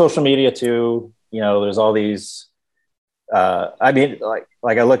social media too, there's all these, I mean,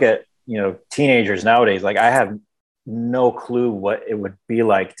 like I look at, teenagers nowadays, like I have no clue what it would be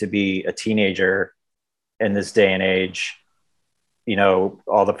like to be a teenager in this day and age.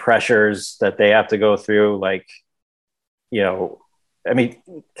 All the pressures that they have to go through, like, teenagers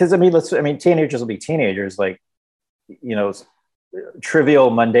will be teenagers, like,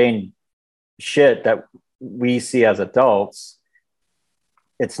 trivial, mundane shit that we see as adults.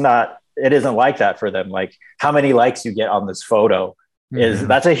 It isn't like that for them. Like, how many likes you get on this photo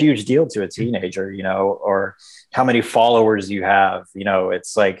that's a huge deal to a teenager, or how many followers you have,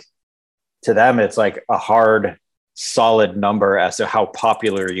 it's like, to them, it's like a hard, solid number as to how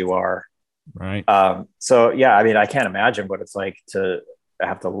popular you are. Right. So yeah, I mean, I can't imagine what it's like to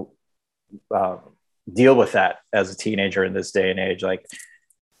have to deal with that as a teenager in this day and age. Like,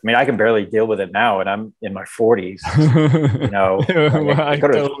 I mean, I can barely deal with it now, and I'm in my 40s. I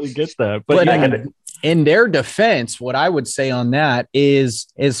totally get that. But in their defense, what I would say on that is,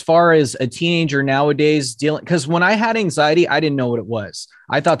 as far as a teenager nowadays dealing, because when I had anxiety, I didn't know what it was.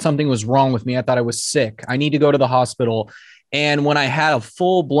 I thought something was wrong with me. I thought I was sick. I need to go to the hospital. And when I had a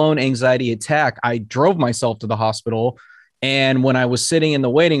full-blown anxiety attack, I drove myself to the hospital. And when I was sitting in the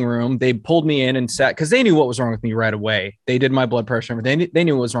waiting room, they pulled me in and sat, because they knew what was wrong with me right away. They did my blood pressure. They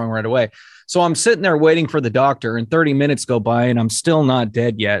knew what was wrong right away. So I'm sitting there waiting for the doctor, and 30 minutes go by and I'm still not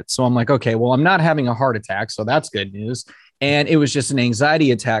dead yet. So I'm like, okay, well, I'm not having a heart attack. So that's good news. And it was just an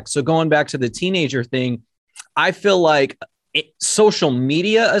anxiety attack. So going back to the teenager thing, I feel like social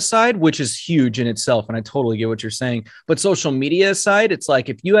media aside, which is huge in itself, and I totally get what you're saying, but social media aside, it's like,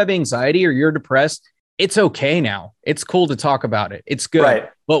 if you have anxiety or you're depressed, it's okay now. It's cool to talk about it. It's good. Right.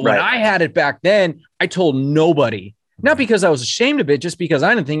 But when I had it back then, I told nobody. Not because I was ashamed of it, just because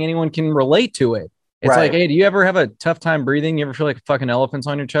I didn't think anyone can relate to it. It's Right. like, hey, do you ever have a tough time breathing? You ever feel like a fucking elephant's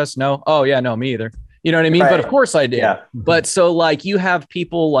on your chest? No. Oh yeah, no, me either. You know what I mean? Right. But of course I did. Yeah. But so like you have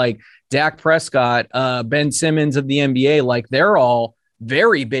people like Dak Prescott, Ben Simmons of the NBA, like they're all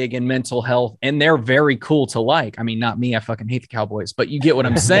very big in mental health and they're very cool to like. I mean, not me. I fucking hate the Cowboys, but you get what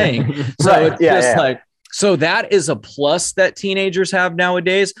I'm saying. So Right. it's just like, so that is a plus that teenagers have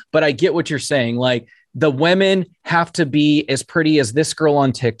nowadays. But I get what you're saying. Like the women have to be as pretty as this girl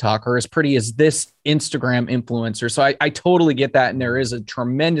on TikTok or as pretty as this Instagram influencer. So I totally get that. And there is a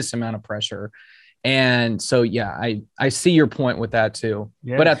tremendous amount of pressure. And so, yeah, I see your point with that too.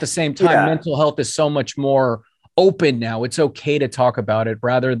 Yeah. But at the same time, mental health is so much more open now. It's okay to talk about it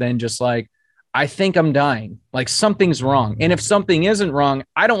rather than just like, I think I'm dying. Like something's wrong. And if something isn't wrong,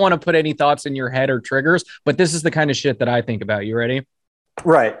 I don't want to put any thoughts in your head or triggers, but this is the kind of shit that I think about. You ready?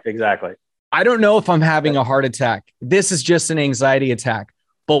 Right. Exactly. I don't know if I'm having a heart attack. This is just an anxiety attack.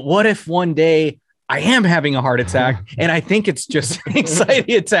 But what if one day I am having a heart attack and I think it's just an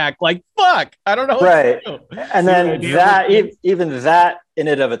anxiety attack? Like, fuck, I don't know. Right. And then that, even that in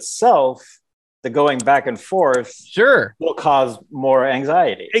and of itself, the going back and forth Sure. will cause more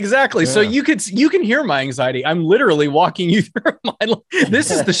anxiety. Exactly. So you can hear my anxiety. I'm literally walking you through this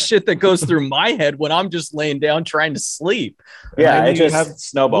is the shit that goes through my head when I'm just laying down trying to sleep. Yeah, it just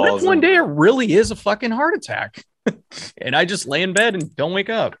snowballs. What if one day it really is a fucking heart attack and I just lay in bed and don't wake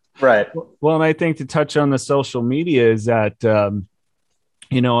up? Right. Well, and I think to touch on the social media is that, and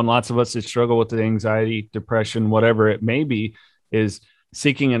lots of us that struggle with the anxiety, depression, whatever it may be, is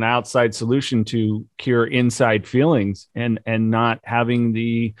seeking an outside solution to cure inside feelings and not having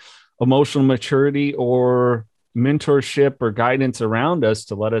the emotional maturity or mentorship or guidance around us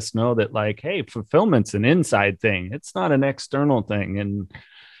to let us know that like, hey, fulfillment's an inside thing. It's not an external thing. And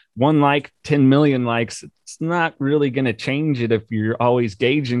 1 like, 10 million likes, it's not really going to change it if you're always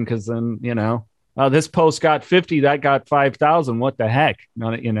gauging. Cause then, this post got 50, that got 5,000. What the heck?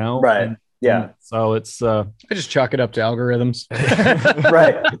 Right. Yeah. So it's I just chalk it up to algorithms.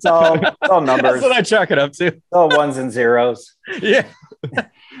 Right. It's all numbers. That's what I chalk it up to. It's all ones and zeros. Yeah.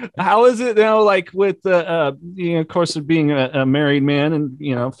 How is it now? Like with of course, of being a married man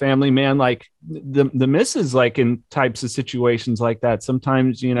and family man, like the misses, like in types of situations like that.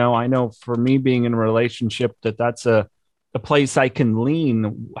 Sometimes I know for me being in a relationship that's a place I can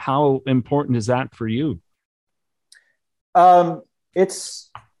lean. How important is that for you? It's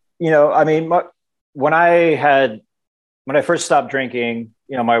when I first stopped drinking,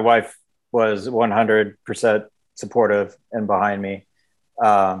 my wife was 100% supportive and behind me.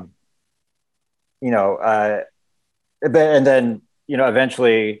 And then,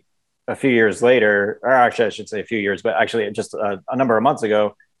 eventually a few years later, or actually I should say a few years, but actually just a number of months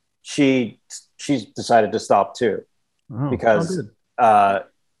ago, she decided to stop too, because,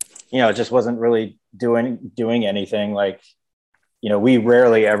 it just wasn't really doing anything. Like, we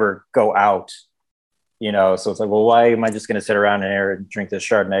rarely ever go out, so it's like, well, why am I just going to sit around in here and drink this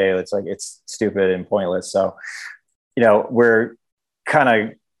Chardonnay? It's like, it's stupid and pointless. So, we're kind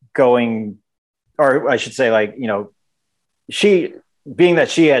of going, or I should say like, she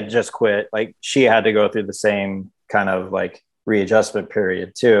had just quit, like she had to go through the same kind of like readjustment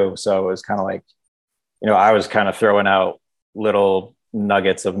period too. So it was kind of like, I was kind of throwing out little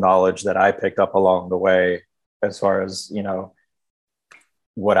nuggets of knowledge that I picked up along the way as far as,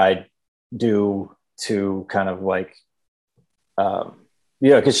 what I do to kind of like,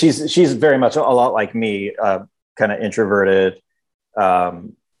 cause she's very much a lot like me, kind of introverted,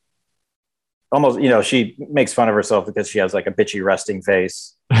 almost, she makes fun of herself because she has like a bitchy resting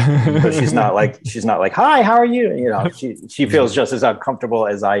face, but she's not like, hi, how are you? She feels just as uncomfortable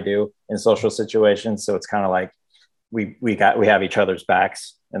as I do in social situations. So it's kind of like, we have each other's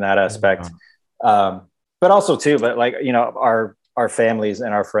backs in that aspect. But also too, but like, our families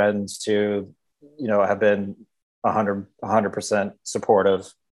and our friends too, have been 100% supportive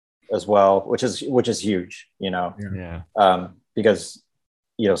as well, which is huge, because,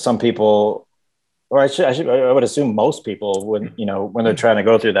 some people, or I would assume most people when they're trying to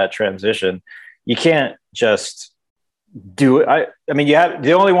go through that transition, you can't just do it. I mean, you have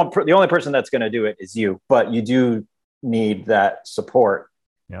the only person that's going to do it is you, but you do need that support.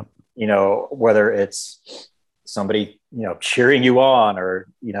 Yep. Whether it's somebody, cheering you on, or,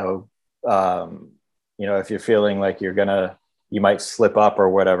 if you're feeling like you might slip up or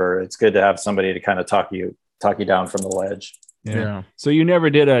whatever, it's good to have somebody to kind of talk you down from the ledge. Yeah. So you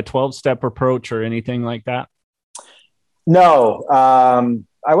never did a 12-step approach or anything like that? No.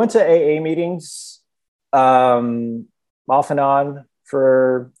 I went to AA meetings off and on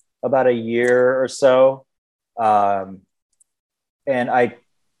for about a year or so. And I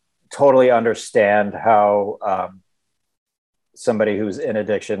totally understand how somebody who's in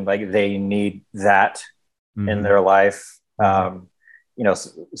addiction, like they need that in their life. You know,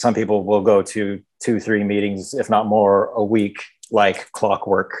 some people will go to 2-3 meetings, if not more, a week, like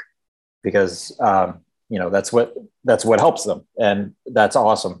clockwork, because you know, that's what helps them, and that's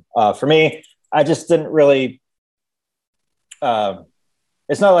awesome. For me, I just didn't really.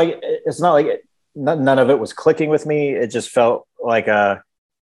 It's not like none of it was clicking with me. It just felt like it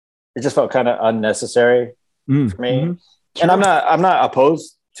just felt kind of unnecessary for me. Sure. And I'm not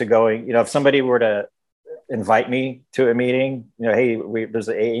opposed to going. You know, if somebody were to invite me to a meeting, you know, hey, there's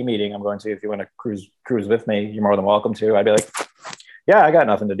an AA meeting I'm going to. If you want to cruise with me, you're more than welcome to. I'd be like, yeah, I got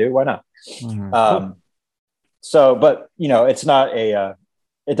nothing to do. Why not? Cool. So, but you know, it's not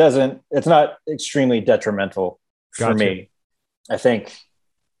it's not extremely detrimental for me. I think,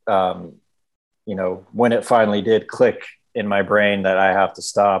 you know, when it finally did click in my brain that I have to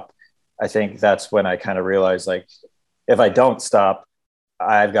stop, I think that's when I kind of realized, like, if I don't stop,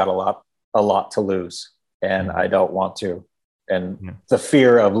 I've got a lot to lose, and I don't want to. And the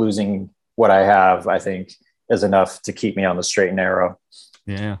fear of losing what I have, I think, is enough to keep me on the straight and narrow.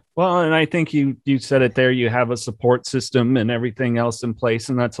 Yeah. Well, and I think you said it there. You have a support system and everything else in place.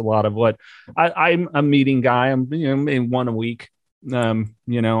 And that's a lot of what I'm a meeting guy. I'm, you know, maybe one a week, you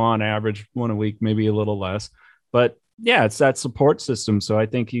know, on average, one a week, maybe a little less, but yeah, it's that support system. So I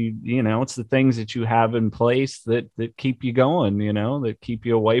think you know, it's the things that you have in place that keep you going, you know, that keep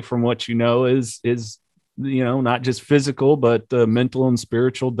you away from what, you know, is, you know, not just physical, but mental and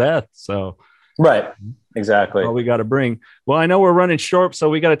spiritual death. So, right. Exactly. All we got to bring. Well, I know we're running short, so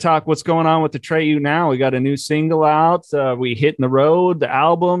we got to talk what's going on with Atreyu now. We got a new single out. We hitting the road, the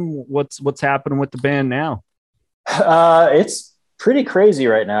album. What's happening with the band now? It's pretty crazy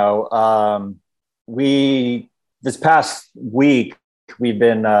right now. This past week we've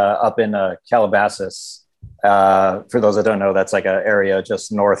been up in Calabasas. For those that don't know, that's like an area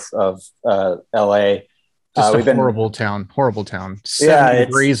just north of LA. Just a horrible town. 70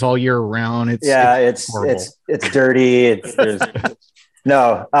 degrees all year round. It's dirty.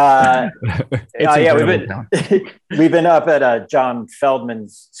 No. We've been up at John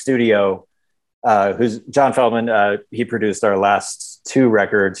Feldman's studio. Who's John Feldman? He produced our last 2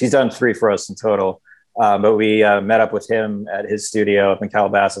 records. He's done 3 for us in total. But we met up with him at his studio up in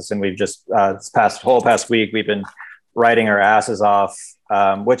Calabasas, and we've just this past week we've been writing our asses off,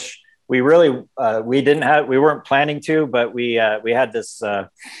 which. We really we weren't planning to, but we had this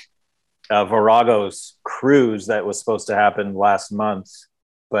Varagos cruise that was supposed to happen last month,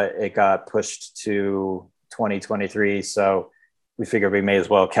 but it got pushed to 2023. So we figured we may as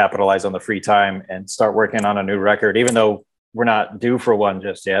well capitalize on the free time and start working on a new record, even though we're not due for one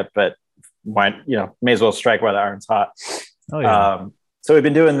just yet, but may as well strike while the iron's hot. Oh, yeah. So we've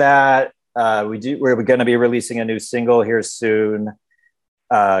been doing that. We're going to be releasing a new single here soon.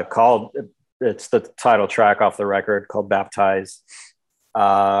 It's the title track off the record called Baptized.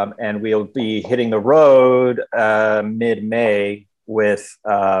 And we'll be hitting the road mid-May with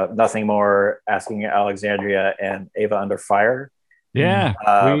Nothing More, Asking Alexandria, and Ava Under Fire. Yeah,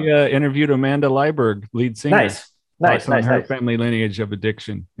 we interviewed Amanda Leiberg, lead singer. Nice. Her family lineage of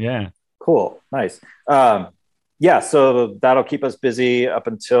addiction. Yeah. Cool. Nice. So that'll keep us busy up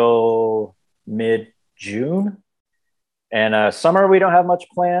until mid-June. And summer, we don't have much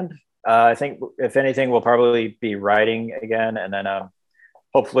planned. I think, if anything, we'll probably be writing again. And then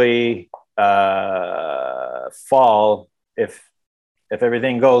hopefully fall, if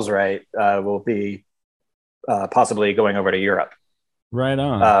everything goes right, we'll be possibly going over to Europe. Right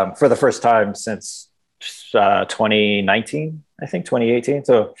on. For the first time since 2019, I think 2018.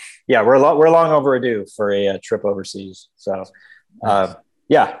 So yeah, we're long overdue for a trip overseas. So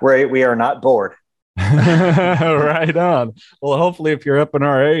we are not bored. Right on. Well, hopefully if you're up in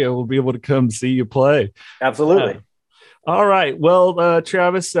our area, we'll be able to come see you play. Absolutely. All right. Well,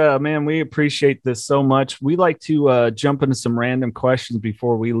 Travis, man, we appreciate this so much. We like to jump into some random questions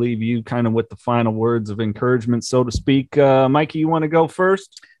before we leave you kind of with the final words of encouragement, so to speak. Mikey, you want to go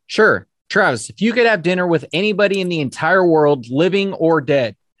first? Sure. Travis, if you could have dinner with anybody in the entire world, living or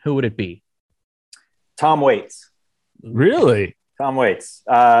dead, who would it be? Tom Waits. Really? Tom Waits.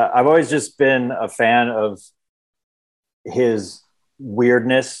 I've always just been a fan of his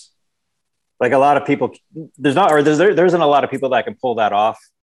weirdness. Like a lot of people, there isn't a lot of people that can pull that off,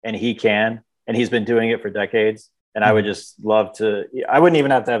 and he can, and he's been doing it for decades. And I would just love to. I wouldn't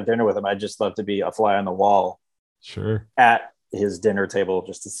even have to have dinner with him. I'd just love to be a fly on the wall, sure, at his dinner table,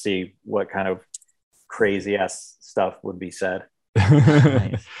 just to see what kind of crazy ass stuff would be said.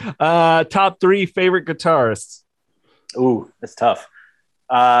 Top 3 favorite guitarists. Ooh, that's tough.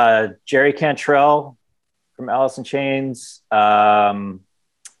 Jerry Cantrell from Alice in Chains. Oh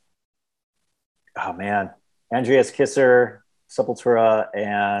man, Andreas Kisser, Sepultura,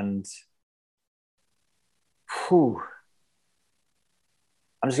 and I'm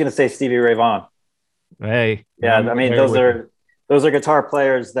just gonna say Stevie Ray Vaughan. Hey, Yeah, I mean those are guitar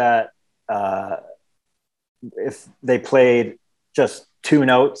players that if they played just 2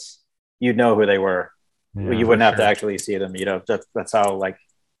 notes, you'd know who they were. Yeah, you wouldn't have to actually see them. That's how like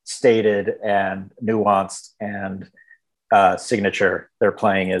stated and nuanced and signature their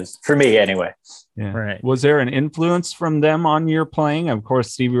playing is, for me anyway. Yeah. Right. Was there an influence from them on your playing? Of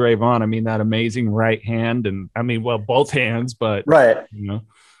course, Stevie Ray Vaughan. I mean, that amazing right hand, and I mean, well, both hands, but Right.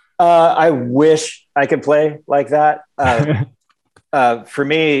 I wish I could play like that. For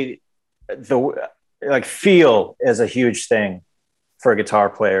me, the feel is a huge thing for guitar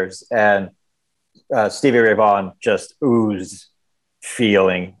players, and Stevie Ray Vaughan just oozed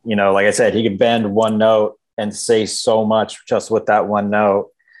feeling. Like I said, he could bend one note and say so much just with that one note,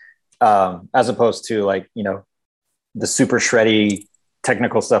 as opposed to the super shreddy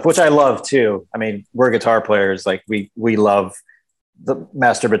technical stuff, which I love too. I mean, we're guitar players, like we love the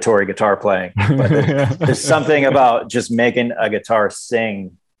masturbatory guitar playing, but there's something about just making a guitar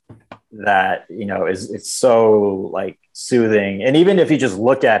sing that it's so like soothing. And even if you just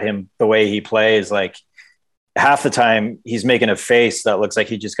look at him the way he plays, like half the time he's making a face that looks like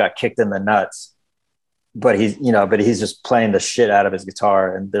he just got kicked in the nuts, but he's just playing the shit out of his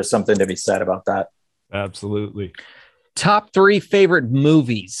guitar, and there's something to be said about that. Absolutely. Top 3 favorite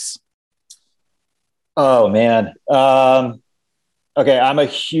movies. Oh man. Okay, I'm a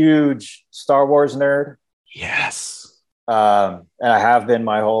huge Star Wars nerd. Yes. And I have been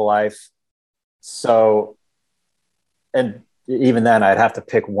my whole life. So, and even then I'd have to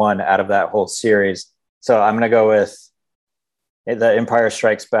pick one out of that whole series. So I'm going to go with The Empire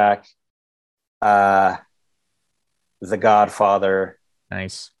Strikes Back, The Godfather.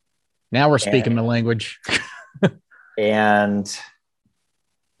 Nice. Now we're speaking the language. And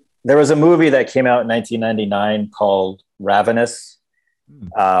there was a movie that came out in 1999 called Ravenous.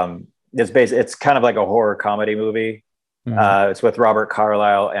 It's kind of like a horror comedy movie. It's with Robert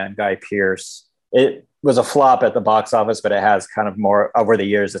Carlyle and Guy Pearce. It was a flop at the box office, but it has kind of more over the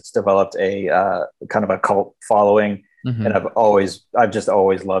years. It's developed a kind of a cult following, and I've just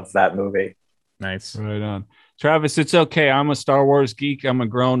always loved that movie. Nice. Right on. Travis, it's okay. I'm a Star Wars geek. I'm a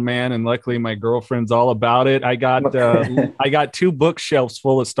grown man, and luckily my girlfriend's all about it. I got 2 bookshelves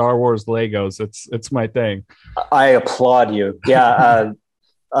full of Star Wars Legos. It's my thing. I applaud you. Yeah,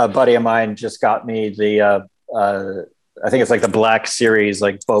 a buddy of mine just got me the I think it's like the Black Series,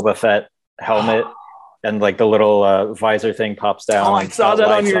 like Boba Fett helmet, and like the little visor thing pops down. Oh, I saw that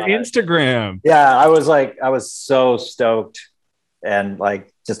on your Instagram. Yeah, I was so stoked and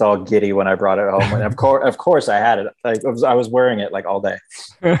like just all giddy when I brought it home. And of course I had it. I was wearing it like all day.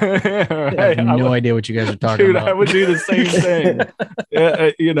 I have no idea what you guys are talking about. I would do the same thing.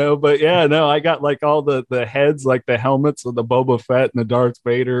 But yeah, no, I got like all the heads, like the helmets of the Boba Fett and the Darth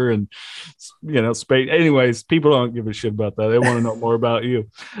Vader and, space. Anyways, people don't give a shit about that. They want to know more about you.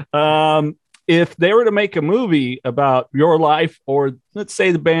 If they were to make a movie about your life, or let's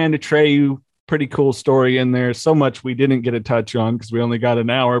say the band Atreyu, pretty cool story in there. So much we didn't get a touch on because we only got an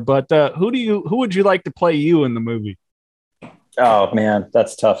hour. But who would you like to play you in the movie? Oh man,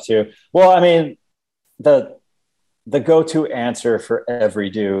 that's tough too. Well, I mean, the go-to answer for every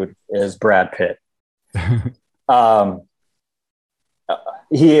dude is Brad Pitt.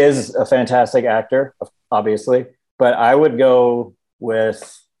 He is a fantastic actor, obviously, but I would go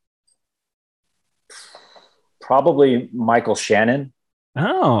with probably Michael Shannon.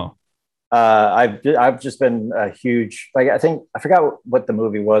 Oh. I've just been a huge, I forgot what the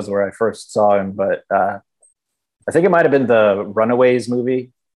movie was where I first saw him, but I think it might have been the Runaways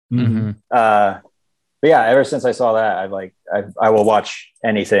movie. But yeah, ever since I saw that, I will watch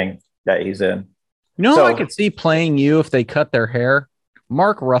anything that he's in. I could see playing you if they cut their hair.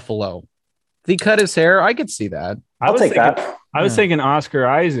 Mark Ruffalo. If he cut his hair, I could see that. I'll take that. I was thinking Oscar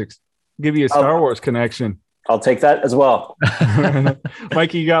Isaacs. Give you a Star Wars connection. I'll take that as well.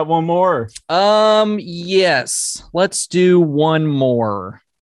 Mikey, you got one more? Yes. Let's do one more.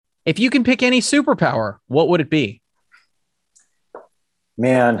 If you can pick any superpower, what would it be?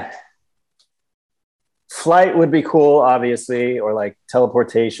 Man, flight would be cool, obviously, or like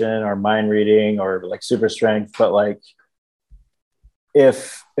teleportation or mind reading or like super strength. But like,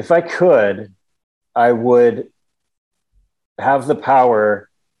 if I could, I would have the power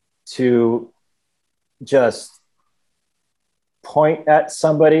to just point at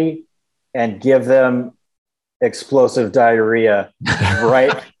somebody and give them explosive diarrhea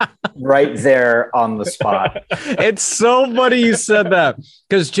right there on the spot. It's so funny you said that,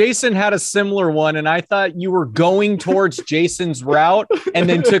 because Jason had a similar one, and I thought you were going towards Jason's route and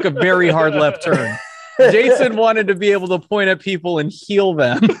then took a very hard left turn. Jason wanted to be able to point at people and heal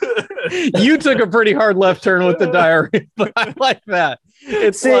them. You took a pretty hard left turn with the diarrhea, but I like that.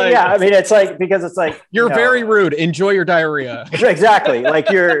 It's because it's like you're very rude. Enjoy your diarrhea. Exactly. Like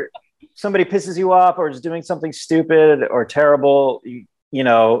somebody pisses you off or is doing something stupid or terrible.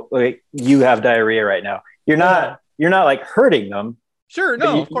 Like you have diarrhea right now. You're not like hurting them. Sure.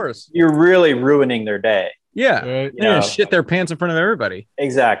 No, of course. You're really ruining their day. Yeah. Right. They're gonna shit their pants in front of everybody.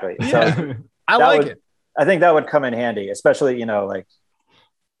 Exactly. Yeah. So I like it. I think that would come in handy, especially, like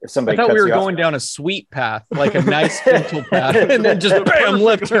if somebody. I thought we were going down a sweet path, like a nice gentle path, and then just bam,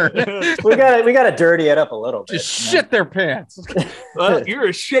 left turn. we got to dirty it up a little bit. Just shit their pants. You're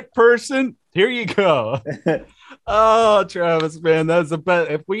a shit person. Here you go. Oh, Travis, man, that's the best.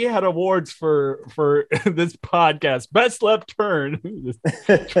 If we had awards for this podcast, best left turn,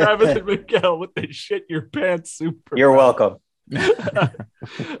 Travis and Miguel with the shit your pants super. You're welcome.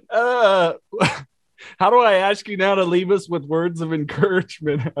 How do I ask you now to leave us with words of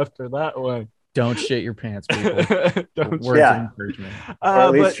encouragement after that one? Don't shit your pants, people. Words of encouragement. Or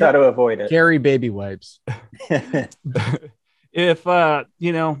at least try to avoid it. Carry baby wipes. If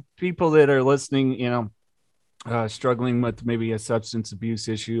people that are listening, struggling with maybe a substance abuse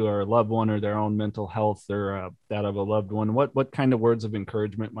issue or a loved one or their own mental health or that of a loved one, what kind of words of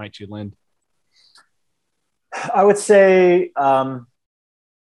encouragement might you lend? I would say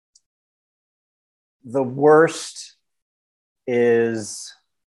the worst is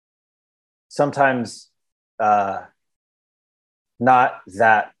sometimes not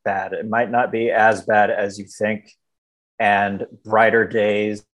that bad. It might not be as bad as you think. And brighter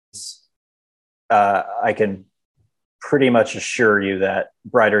days, I can pretty much assure you that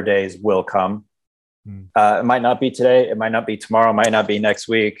brighter days will come. It might not be today. It might not be tomorrow. It might not be next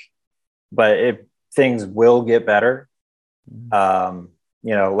week. But things will get better.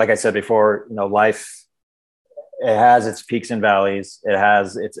 Like I said before, life, it has its peaks and valleys. It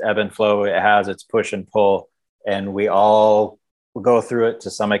has its ebb and flow. It has its push and pull. And we all go through it to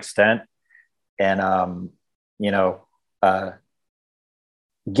some extent. And,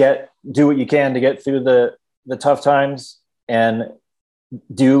 do what you can to get through the tough times, and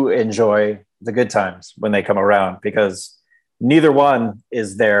do enjoy the good times when they come around, because neither one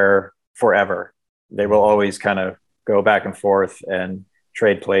is there forever. They will always kind of go back and forth and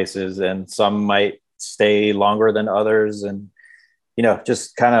trade places, and some might stay longer than others, and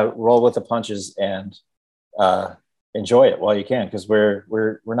just kind of roll with the punches and enjoy it while you can, because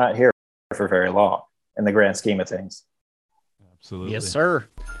we're not here for very long in the grand scheme of things. Absolutely. Yes, sir.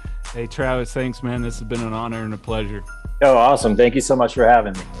 Hey, Travis, thanks, man. This has been an honor and a pleasure. Oh, awesome. Thank you so much for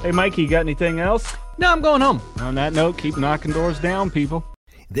having me. Hey, Mikey, you got anything else? No, I'm going home. On that note, keep knocking doors down, people.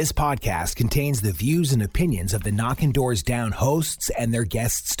 This podcast contains the views and opinions of the Knockin' Doors Down hosts and their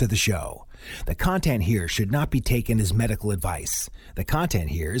guests to the show. The content here should not be taken as medical advice. The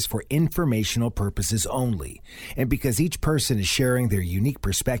content here is for informational purposes only. And because each person is sharing their unique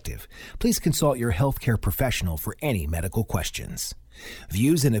perspective, please consult your healthcare professional for any medical questions.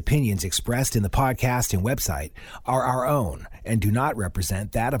 Views and opinions expressed in the podcast and website are our own and do not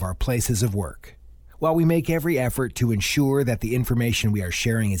represent that of our places of work. While we make every effort to ensure that the information we are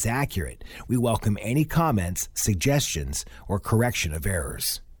sharing is accurate, we welcome any comments, suggestions, or correction of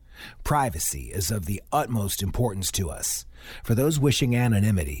errors. Privacy is of the utmost importance to us. For those wishing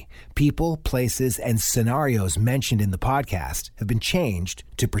anonymity, people, places, and scenarios mentioned in the podcast have been changed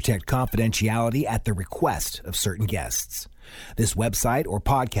to protect confidentiality at the request of certain guests. This website or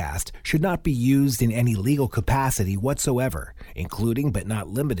podcast should not be used in any legal capacity whatsoever, including but not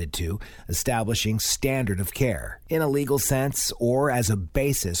limited to establishing standard of care in a legal sense or as a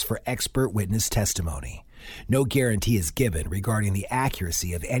basis for expert witness testimony. No guarantee is given regarding the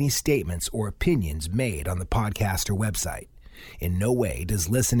accuracy of any statements or opinions made on the podcast or website. In no way does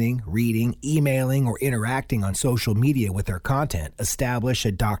listening, reading, emailing, or interacting on social media with our content establish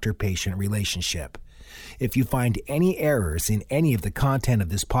a doctor-patient relationship. If you find any errors in any of the content of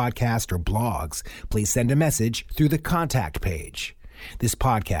this podcast or blogs, please send a message through the contact page. This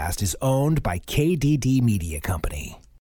podcast is owned by KDD Media Company.